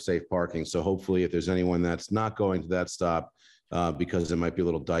lot more safe parking. So hopefully if there's anyone that's not going to that stop because it might be a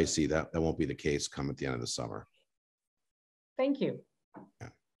little dicey, that won't be the case come at the end of the summer. Thank you. Yeah.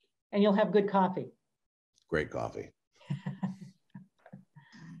 And you'll have good coffee. Great coffee.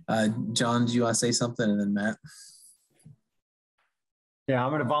 John, do you want to say something? And then Matt. Yeah,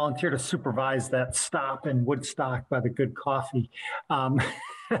 I'm going to volunteer to supervise that stop in Woodstock by the good coffee.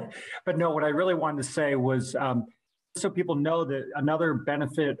 But no, what I really wanted to say was so people know that another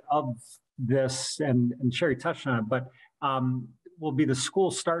benefit of this, and Sherry touched on it, but will be the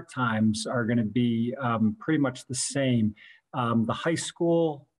school start times are going to be pretty much the same. The high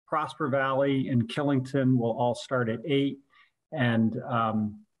school, Prosper Valley, and Killington will all start at 8, and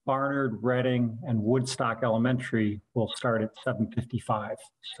Barnard, Reading, and Woodstock Elementary will start at 7:55.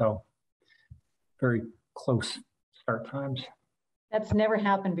 So very close start times. That's never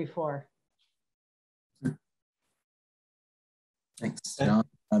happened before. Thanks, John.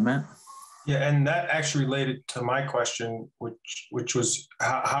 Matt? Yeah, and that actually related to my question, which was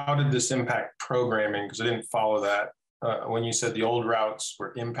how did this impact programming? Because I didn't follow that when you said the old routes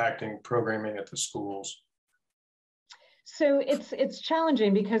were impacting programming at the schools. So it's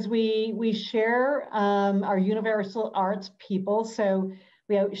challenging because we share our universal arts people. So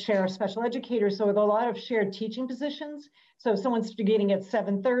we share our special educators. So with a lot of shared teaching positions. So if someone's getting at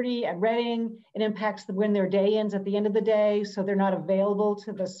 7:30 at Reading, it impacts when their day ends at the end of the day. So they're not available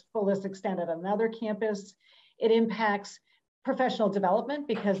to the fullest extent at another campus. It impacts professional development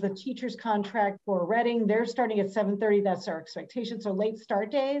because the teacher's contract for Reading, they're starting at 7:30. That's our expectation. So late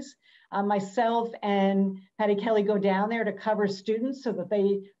start days. Myself and Patty Kelly go down there to cover students so that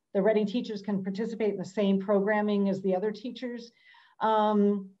the Reading teachers can participate in the same programming as the other teachers.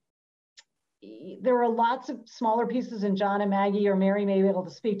 There are lots of smaller pieces, and John and Maggie or Mary may be able to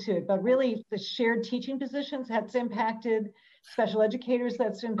speak to it, but really the shared teaching positions that's impacted, special educators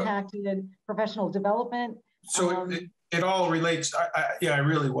that's impacted, professional development. So it all relates. I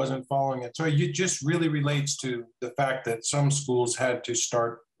really wasn't following it. So it just really relates to the fact that some schools had to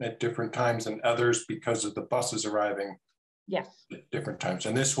start at different times than others because of the buses arriving yes. at different times.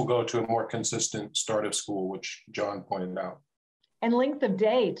 And this will go to a more consistent start of school, which John pointed out. And length of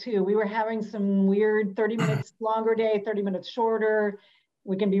day too. We were having some weird 30 minutes longer day, 30 minutes shorter.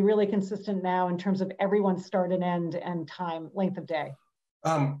 We can be really consistent now in terms of everyone's start and end and time, length of day.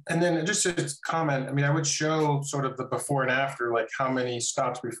 And then just a comment, I mean, I would show sort of the before and after, like how many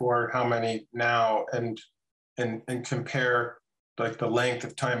stops before, how many now, and compare like the length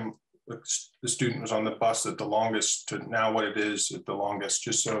of time the student was on the bus at the longest to now what it is at the longest,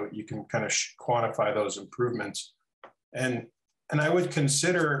 just so you can kind of quantify those improvements. And I would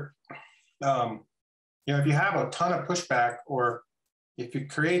consider, if you have a ton of pushback, or if it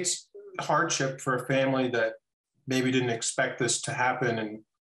creates hardship for a family that maybe didn't expect this to happen in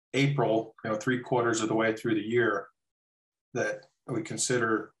April, 3/4 of the way through the year, that we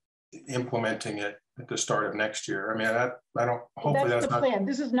consider implementing it at the start of next year. I mean, I don't, hopefully that's the not. plan.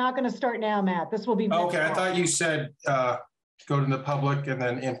 This is not going to start now, Matt. This will be. Okay, I thought you said go to the public and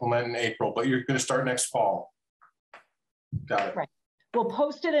then implement in April, but you're going to start next fall. Got it. Right. We'll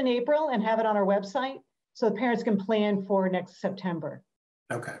post it in April and have it on our website so the parents can plan for next September.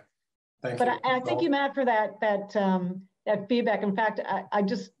 Okay. Thank you. But I thank you, Matt, for that feedback. In fact, I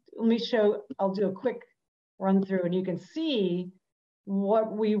just, let me show, I'll do a quick run through and you can see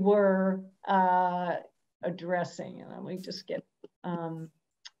what we were addressing. And let me just get,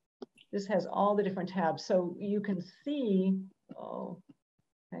 this has all the different tabs. So you can see, oh,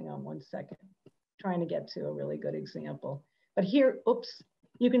 hang on one second. Trying to get to a really good example. But here, oops,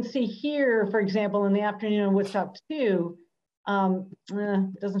 you can see here, for example, in the afternoon in Woodstock 2,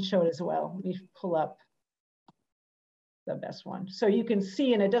 it doesn't show it as well. Let me pull up the best one. So you can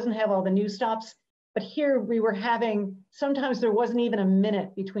see, and it doesn't have all the new stops, but here we were having, sometimes there wasn't even a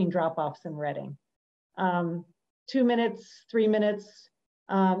minute between drop-offs and Reading. 2 minutes, 3 minutes.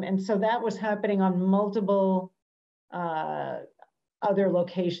 And so that was happening on multiple other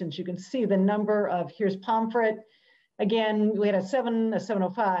locations. You can see the number of, here's Pomfret. Again, we had a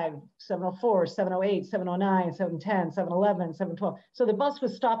 705, 704, 708, 709, 710, 711, 712. So the bus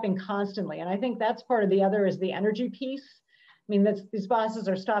was stopping constantly. And I think that's part of the other is the energy piece. I mean, these buses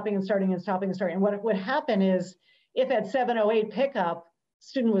are stopping and starting and stopping and starting. And what would happen is if at 708 pickup,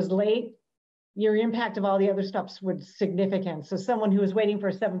 student was late, your impact of all the other stops was significant. So someone who was waiting for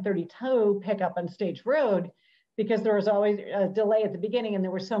a 732 pickup on Stage Road, because there was always a delay at the beginning and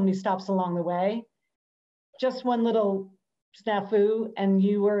there were so many stops along the way, just one little snafu and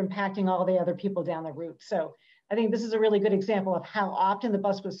you were impacting all the other people down the route. So I think this is a really good example of how often the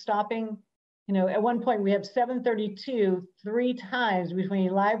bus was stopping. You know, at one point we have 732 3 times between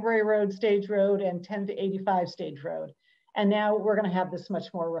Library Road, Stage Road, and 10 to 85 Stage Road. And now we're going to have this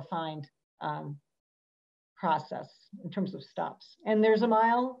much more refined process in terms of stops. And there's a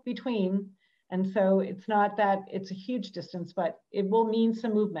mile between. And so it's not that it's a huge distance, but it will mean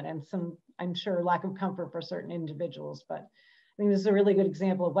some movement and some, I'm sure, lack of comfort for certain individuals. But I think this is a really good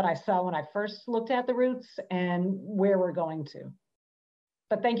example of what I saw when I first looked at the routes and where we're going to.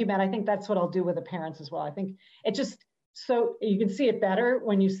 But thank you, Matt. I think that's what I'll do with the parents as well. I think it just, so you can see it better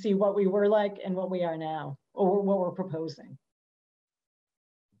when you see what we were like and what we are now, or what we're proposing.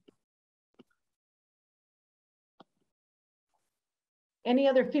 Any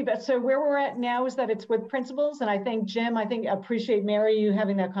other feedback? So where we're at now is that it's with principals, and I think Jim, I appreciate Mary, you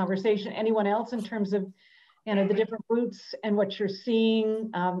having that conversation. Anyone else in terms of, you know, the different routes and what you're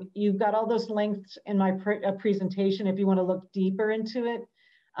seeing? You've got all those links in my presentation if you want to look deeper into it.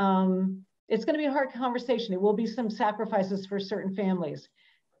 It's going to be a hard conversation. It will be some sacrifices for certain families.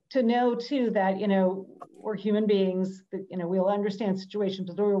 To know too that, you know, we're human beings, that, you know, we'll understand situations,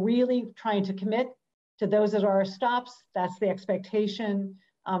 but we're really trying to commit to those that are our stops. That's the expectation.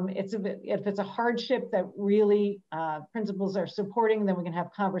 If it's a hardship that really principals are supporting, then we can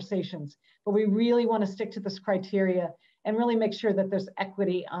have conversations. But we really want to stick to this criteria and really make sure that there's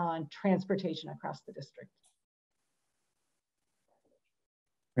equity on transportation across the district.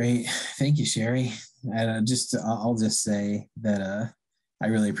 Great, thank you, Sherry. And I'll just say that I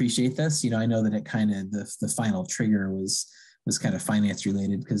really appreciate this. You know, I know that it kind of the final trigger was kind of finance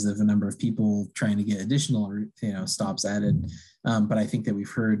related because of a number of people trying to get additional, you know, stops added. But I think that we've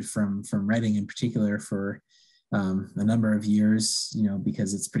heard from Reading in particular for a number of years, you know,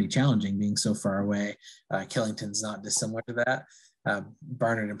 because it's pretty challenging being so far away. Killington's not dissimilar to that.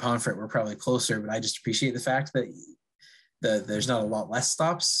 Barnard and Pomfret were probably closer, but I just appreciate the fact that there's not a lot less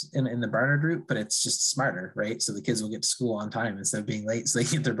stops in the Barnard route, but it's just smarter, right? So the kids will get to school on time instead of being late, so they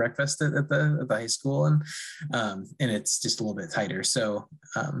get their breakfast at the high school, and it's just a little bit tighter. So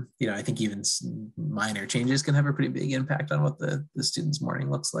you know, I think even minor changes can have a pretty big impact on what the students'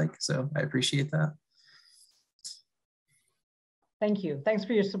 morning looks like. So I appreciate that. Thank you. Thanks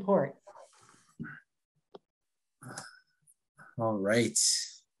for your support. All right.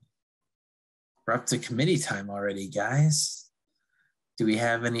 We're up to committee time already, guys. Do we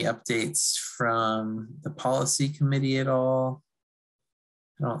have any updates from the policy committee at all?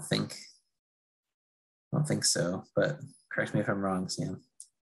 I don't think so, but correct me if I'm wrong, Sam.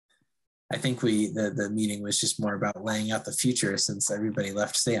 I think the meeting was just more about laying out the future since everybody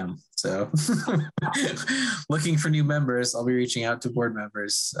left Sam. So looking for new members. I'll be reaching out to board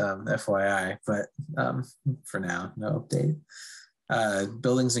members, FYI, but for now, no update.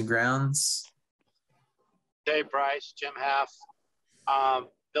 Buildings and grounds. Dave Bryce, Jim Half.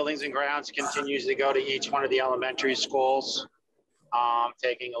 Buildings and Grounds continues to go to each one of the elementary schools,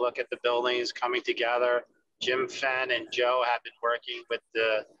 taking a look at the buildings, coming together. Jim Fenn and Joe have been working with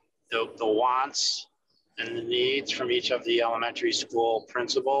the wants and the needs from each of the elementary school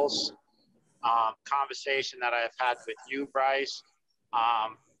principals. Conversation that I've had with you, Bryce,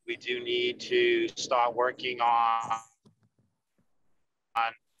 we do need to start working on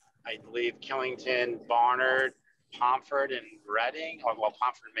I believe, Killington, Barnard, Pomfret, and Reading. Or, well,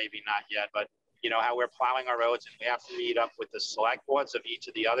 Pomfret maybe not yet, but you know how we're plowing our roads, and we have to meet up with the select boards of each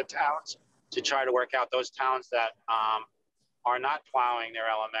of the other towns to try to work out those towns that are not plowing their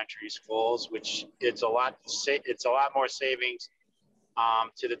elementary schools, which it's a lot more savings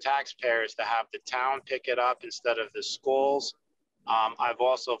to the taxpayers to have the town pick it up instead of the schools. I've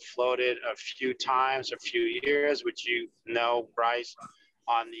also floated a few times, a few years, which you know, Bryce,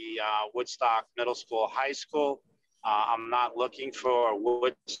 on the Woodstock Middle School, High School. I'm not looking for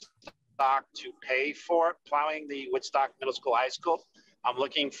Woodstock to pay for plowing the Woodstock Middle School, High School. I'm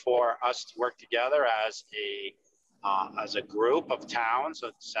looking for us to work together as a group of towns,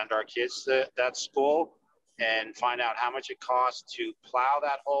 send our kids to that school and find out how much it costs to plow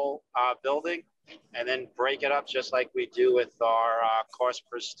that whole building, and then break it up just like we do with our cost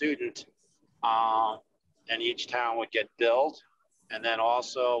per student. And each town would get billed. And then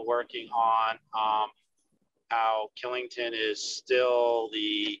also working on how Killington is still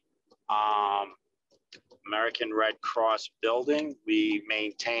the American Red Cross building. We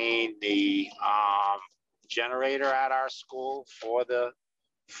maintain the generator at our school for the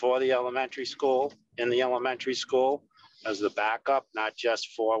elementary school, in the elementary school, as the backup, not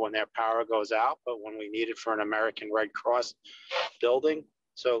just for when their power goes out, but when we need it for an American Red Cross building.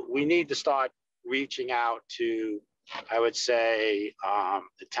 So we need to start reaching out to, I would say,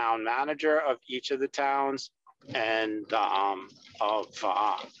 the town manager of each of the towns, and of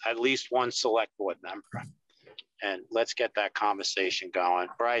at least one select board member. And let's get that conversation going.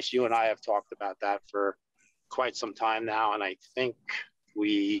 Bryce, you and I have talked about that for quite some time now, and I think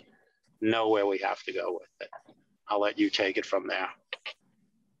we know where we have to go with it. I'll let you take it from there.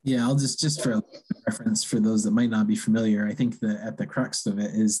 Yeah, I'll just for reference for those that might not be familiar, I think that at the crux of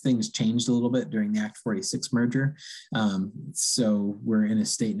it is things changed a little bit during the Act 46 merger. So we're in a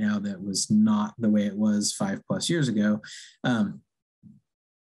state now that was not the way it was 5+ years ago.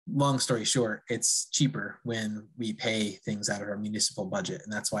 Long story short, it's cheaper when we pay things out of our municipal budget.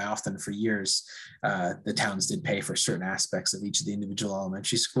 And that's why often for years, the towns did pay for certain aspects of each of the individual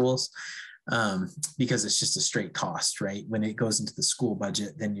elementary schools. Because it's just a straight cost, right? When it goes into the school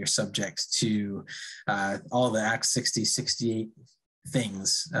budget, then you're subject to all the Act 60, 68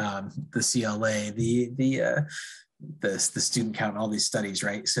 things, the CLA, the student count, all these studies,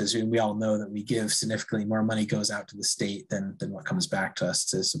 right? So we all know that we give significantly more money goes out to the state than what comes back to us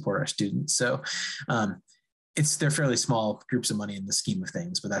to support our students. So they're fairly small groups of money in the scheme of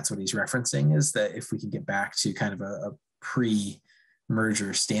things, but that's what he's referencing, is that if we can get back to kind of a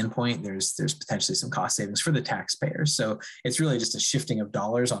pre-merger standpoint, there's potentially some cost savings for the taxpayers. So it's really just a shifting of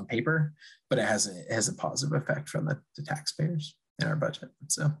dollars on paper, but it has a positive effect from the taxpayers in our budget.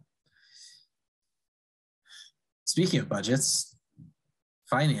 So speaking of budgets,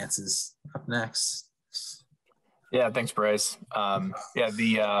 finances up next. Yeah, thanks, Bryce.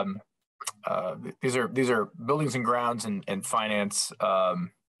 These are buildings and grounds and finance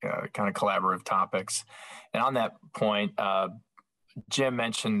kind of collaborative topics. And on that point, Jim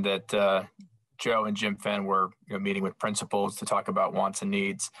mentioned that Joe and Jim Fenn were meeting with principals to talk about wants and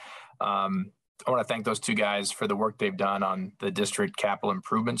needs. I want to thank those two guys for the work they've done on the district capital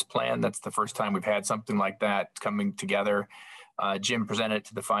improvements plan. That's the first time we've had something like that coming together. Jim presented it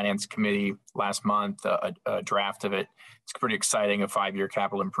to the finance committee last month, a draft of it. It's pretty exciting, a 5-year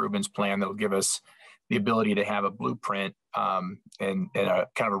capital improvements plan that will give us the ability to have a blueprint and a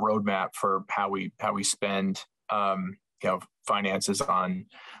kind of a roadmap for how we spend finances on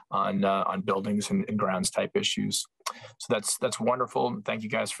buildings and grounds type issues. So that's wonderful. Thank you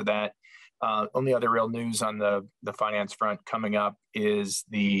guys for that. Only other real news on the finance front coming up is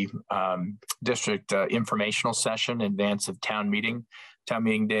the district informational session in advance of town meeting. Town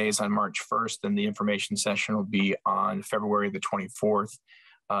meeting day is on March 1st, and the information session will be on February the 24th.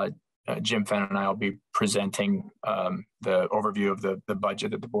 Jim Fenn and I will be presenting the overview of the budget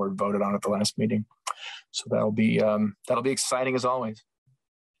that the board voted on at the last meeting. So that'll be exciting as always.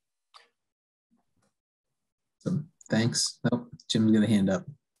 Thanks. Nope, Jim's got a hand up.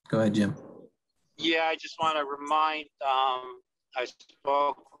 Go ahead, Jim. Yeah, I just want to remind, I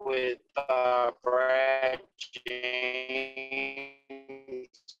spoke with Brad James,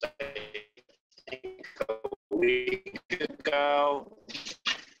 I think a week ago.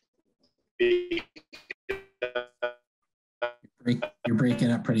 You're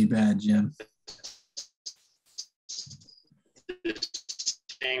breaking up pretty bad, Jim.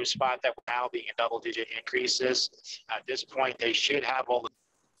 Same spot that we're now being in double-digit increases. At this point, they should have all the.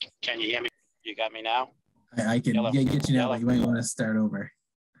 Can you hear me? You got me now? I can get you now, but you might want to start over.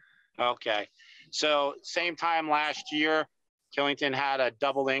 Okay. So same time last year, Killington had a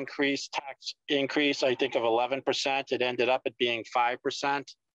double tax increase, I think of 11%. It ended up at being 5%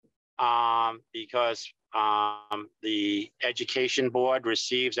 because the education board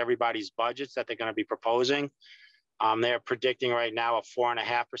receives everybody's budgets that they're going to be proposing. They're predicting right now a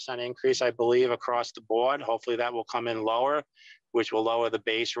 4.5% increase, I believe, across the board. Hopefully that will come in lower, which will lower the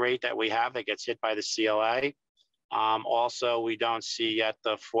base rate that we have that gets hit by the CLA. Also, we don't see yet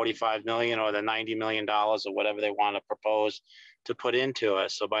the $45 million or the $90 million or whatever they want to propose to put into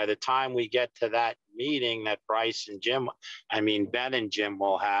us. So by the time we get to that meeting that Ben and Jim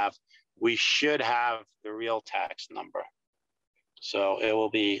will have, we should have the real tax number. So it will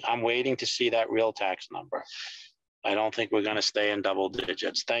be, I'm waiting to see that real tax number. I don't think we're going to stay in double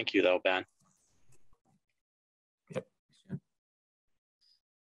digits. Thank you though, Ben.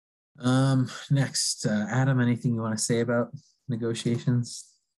 Next, Adam, anything you want to say about negotiations?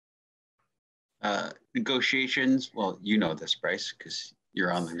 Negotiations, well, you know this, Bryce, because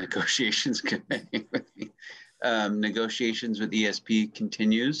you're on the negotiations committee with me. Negotiations with ESP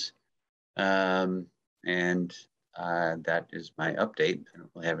continues. And that is my update. I don't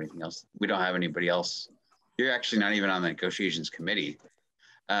really have anything else. We don't have anybody else. You're actually not even on the negotiations committee.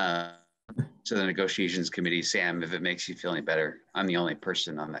 So the negotiations committee, Sam, if it makes you feel any better, I'm the only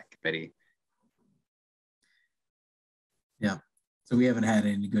person on that committee. Yeah. So we haven't had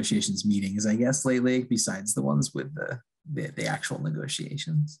any negotiations meetings, I guess, lately, besides the ones with the actual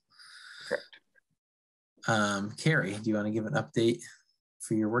negotiations. Correct. Carrie, do you want to give an update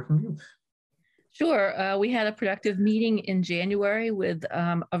for your working group? Sure. We had a productive meeting in January with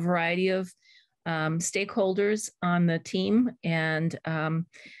a variety of stakeholders on the team, and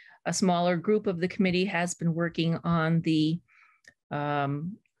a smaller group of the committee has been working on the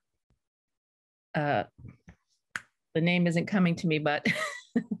name isn't coming to me, but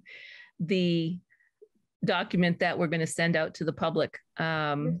the document that we're going to send out to the public.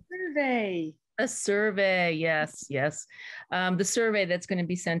 Survey. A survey, yes. The survey that's going to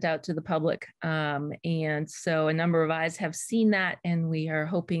be sent out to the public. And so a number of eyes have seen that, and we are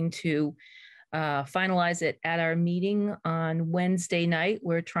hoping to finalize it at our meeting on Wednesday night.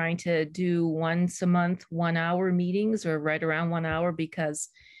 We're trying to do once a month, 1 hour meetings, or right around 1 hour, because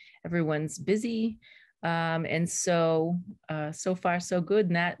everyone's busy. And so far so good.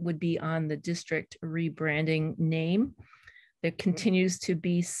 And that would be on the district rebranding name. There continues to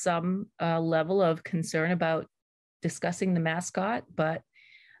be some level of concern about discussing the mascot, but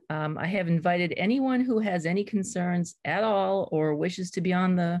I have invited anyone who has any concerns at all or wishes to be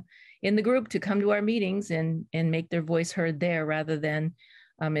in the group to come to our meetings and make their voice heard there, rather than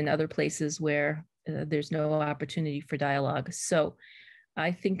in other places where there's no opportunity for dialogue. So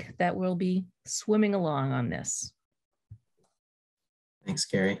I think that we'll be swimming along on this. Thanks,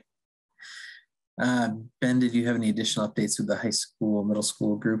 Carrie. Ben, did you have any additional updates with the high school, middle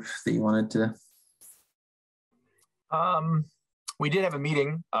school group that you wanted to? We did have a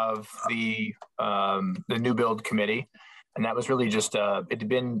meeting of the new build committee, and that was really just, it had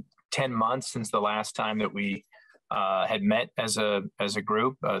been 10 months since the last time that we had met as a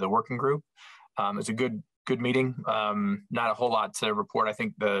group, the working group. It was a good meeting. Not a whole lot to report. I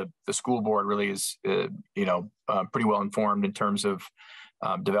think the school board really is, pretty well informed in terms of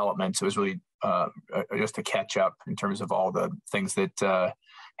development. So it was really just a catch up in terms of all the things that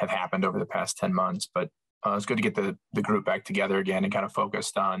have happened over the past 10 months. But it's good to get the group back together again and kind of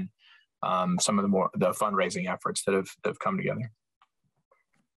focused on some of the fundraising efforts that have come together.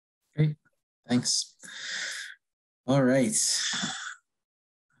 Great, thanks. All right.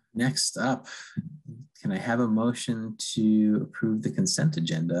 Next up, can I have a motion to approve the consent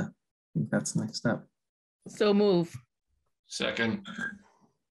agenda? I think that's next up. So move. Second.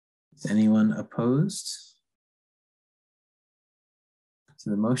 Is anyone opposed to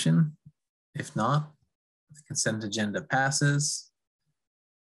the motion? If not, the consent agenda passes.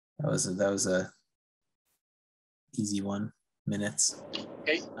 That was a easy one. Minutes.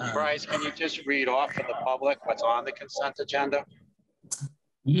 Hey, Bryce, can you just read off for the public what's on the consent agenda?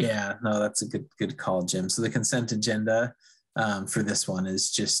 Yeah, no, that's a good call, Jim. So the consent agenda for this one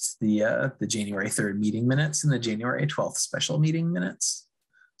is just the January 3rd meeting minutes and the January 12th special meeting minutes.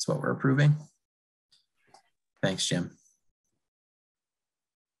 That's what we're approving. Thanks, Jim.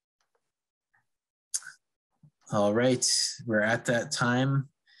 All right, we're at that time.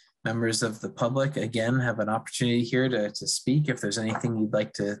 Members of the public, again, have an opportunity here to speak. If there's anything you'd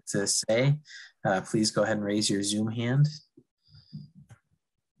like to say, please go ahead and raise your Zoom hand.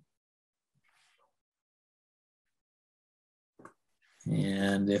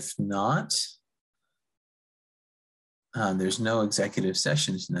 And if not, there's no executive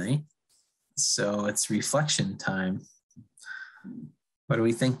session tonight. So it's reflection time. What do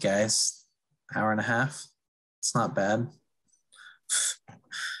we think, guys? Hour and a half? It's not bad.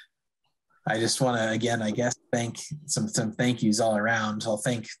 I just want to, again, I guess, thank some thank yous all around. I'll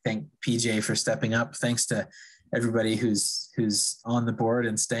thank PJ for stepping up. Thanks to everybody who's on the board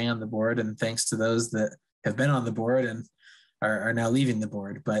and staying on the board, and thanks to those that have been on the board and are now leaving the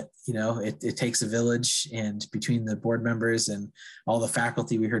board. But you know, it takes a village, and between the board members and all the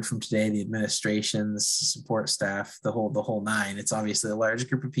faculty we heard from today, the administration, the support staff, the whole nine, it's obviously a large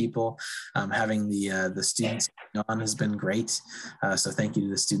group of people. Having the students on has been great. So thank you to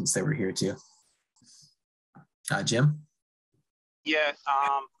the students that were here too. Jim? Yeah,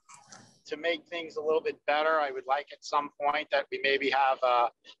 to make things a little bit better, I would like at some point that we maybe have,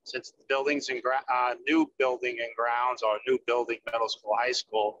 since buildings and new building and grounds, or new building, middle school, high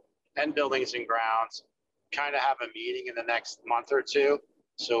school, and buildings and grounds, kind of have a meeting in the next month or two,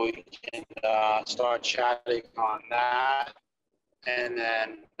 so we can start chatting on that. And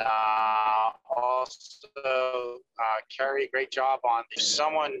then also, Carrie, great job on, if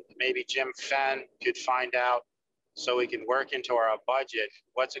someone, maybe Jim Fenn, could find out, so we can work into our budget,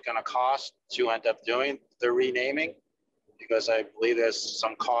 what's it going to cost to end up doing the renaming? Because I believe there's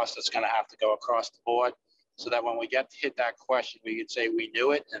some cost that's going to have to go across the board, so that when we get to hit that question, we can say we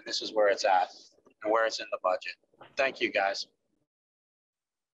knew it and this is where it's at and where it's in the budget. Thank you, guys.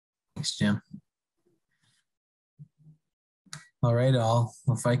 Thanks, Jim. All right, all.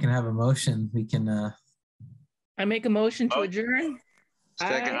 If I can have a motion, we can. I make a motion to adjourn.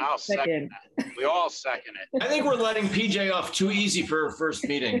 Second, I'll second. We all second it. I think we're letting PJ off too easy for her first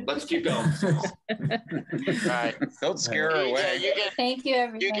meeting. Let's keep going. Right. Don't scare her away. Thank you,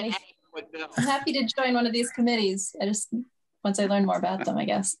 everybody. I'm happy to join one of these committees. Once I learn more about them, I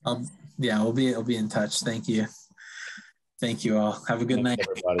guess. Yeah, we'll be in touch. Thank you. Thank you all. Have a good night.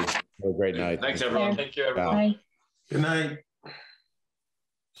 Everybody. Have a great night. Thanks, everyone. Thank you, everyone. Bye. Good night.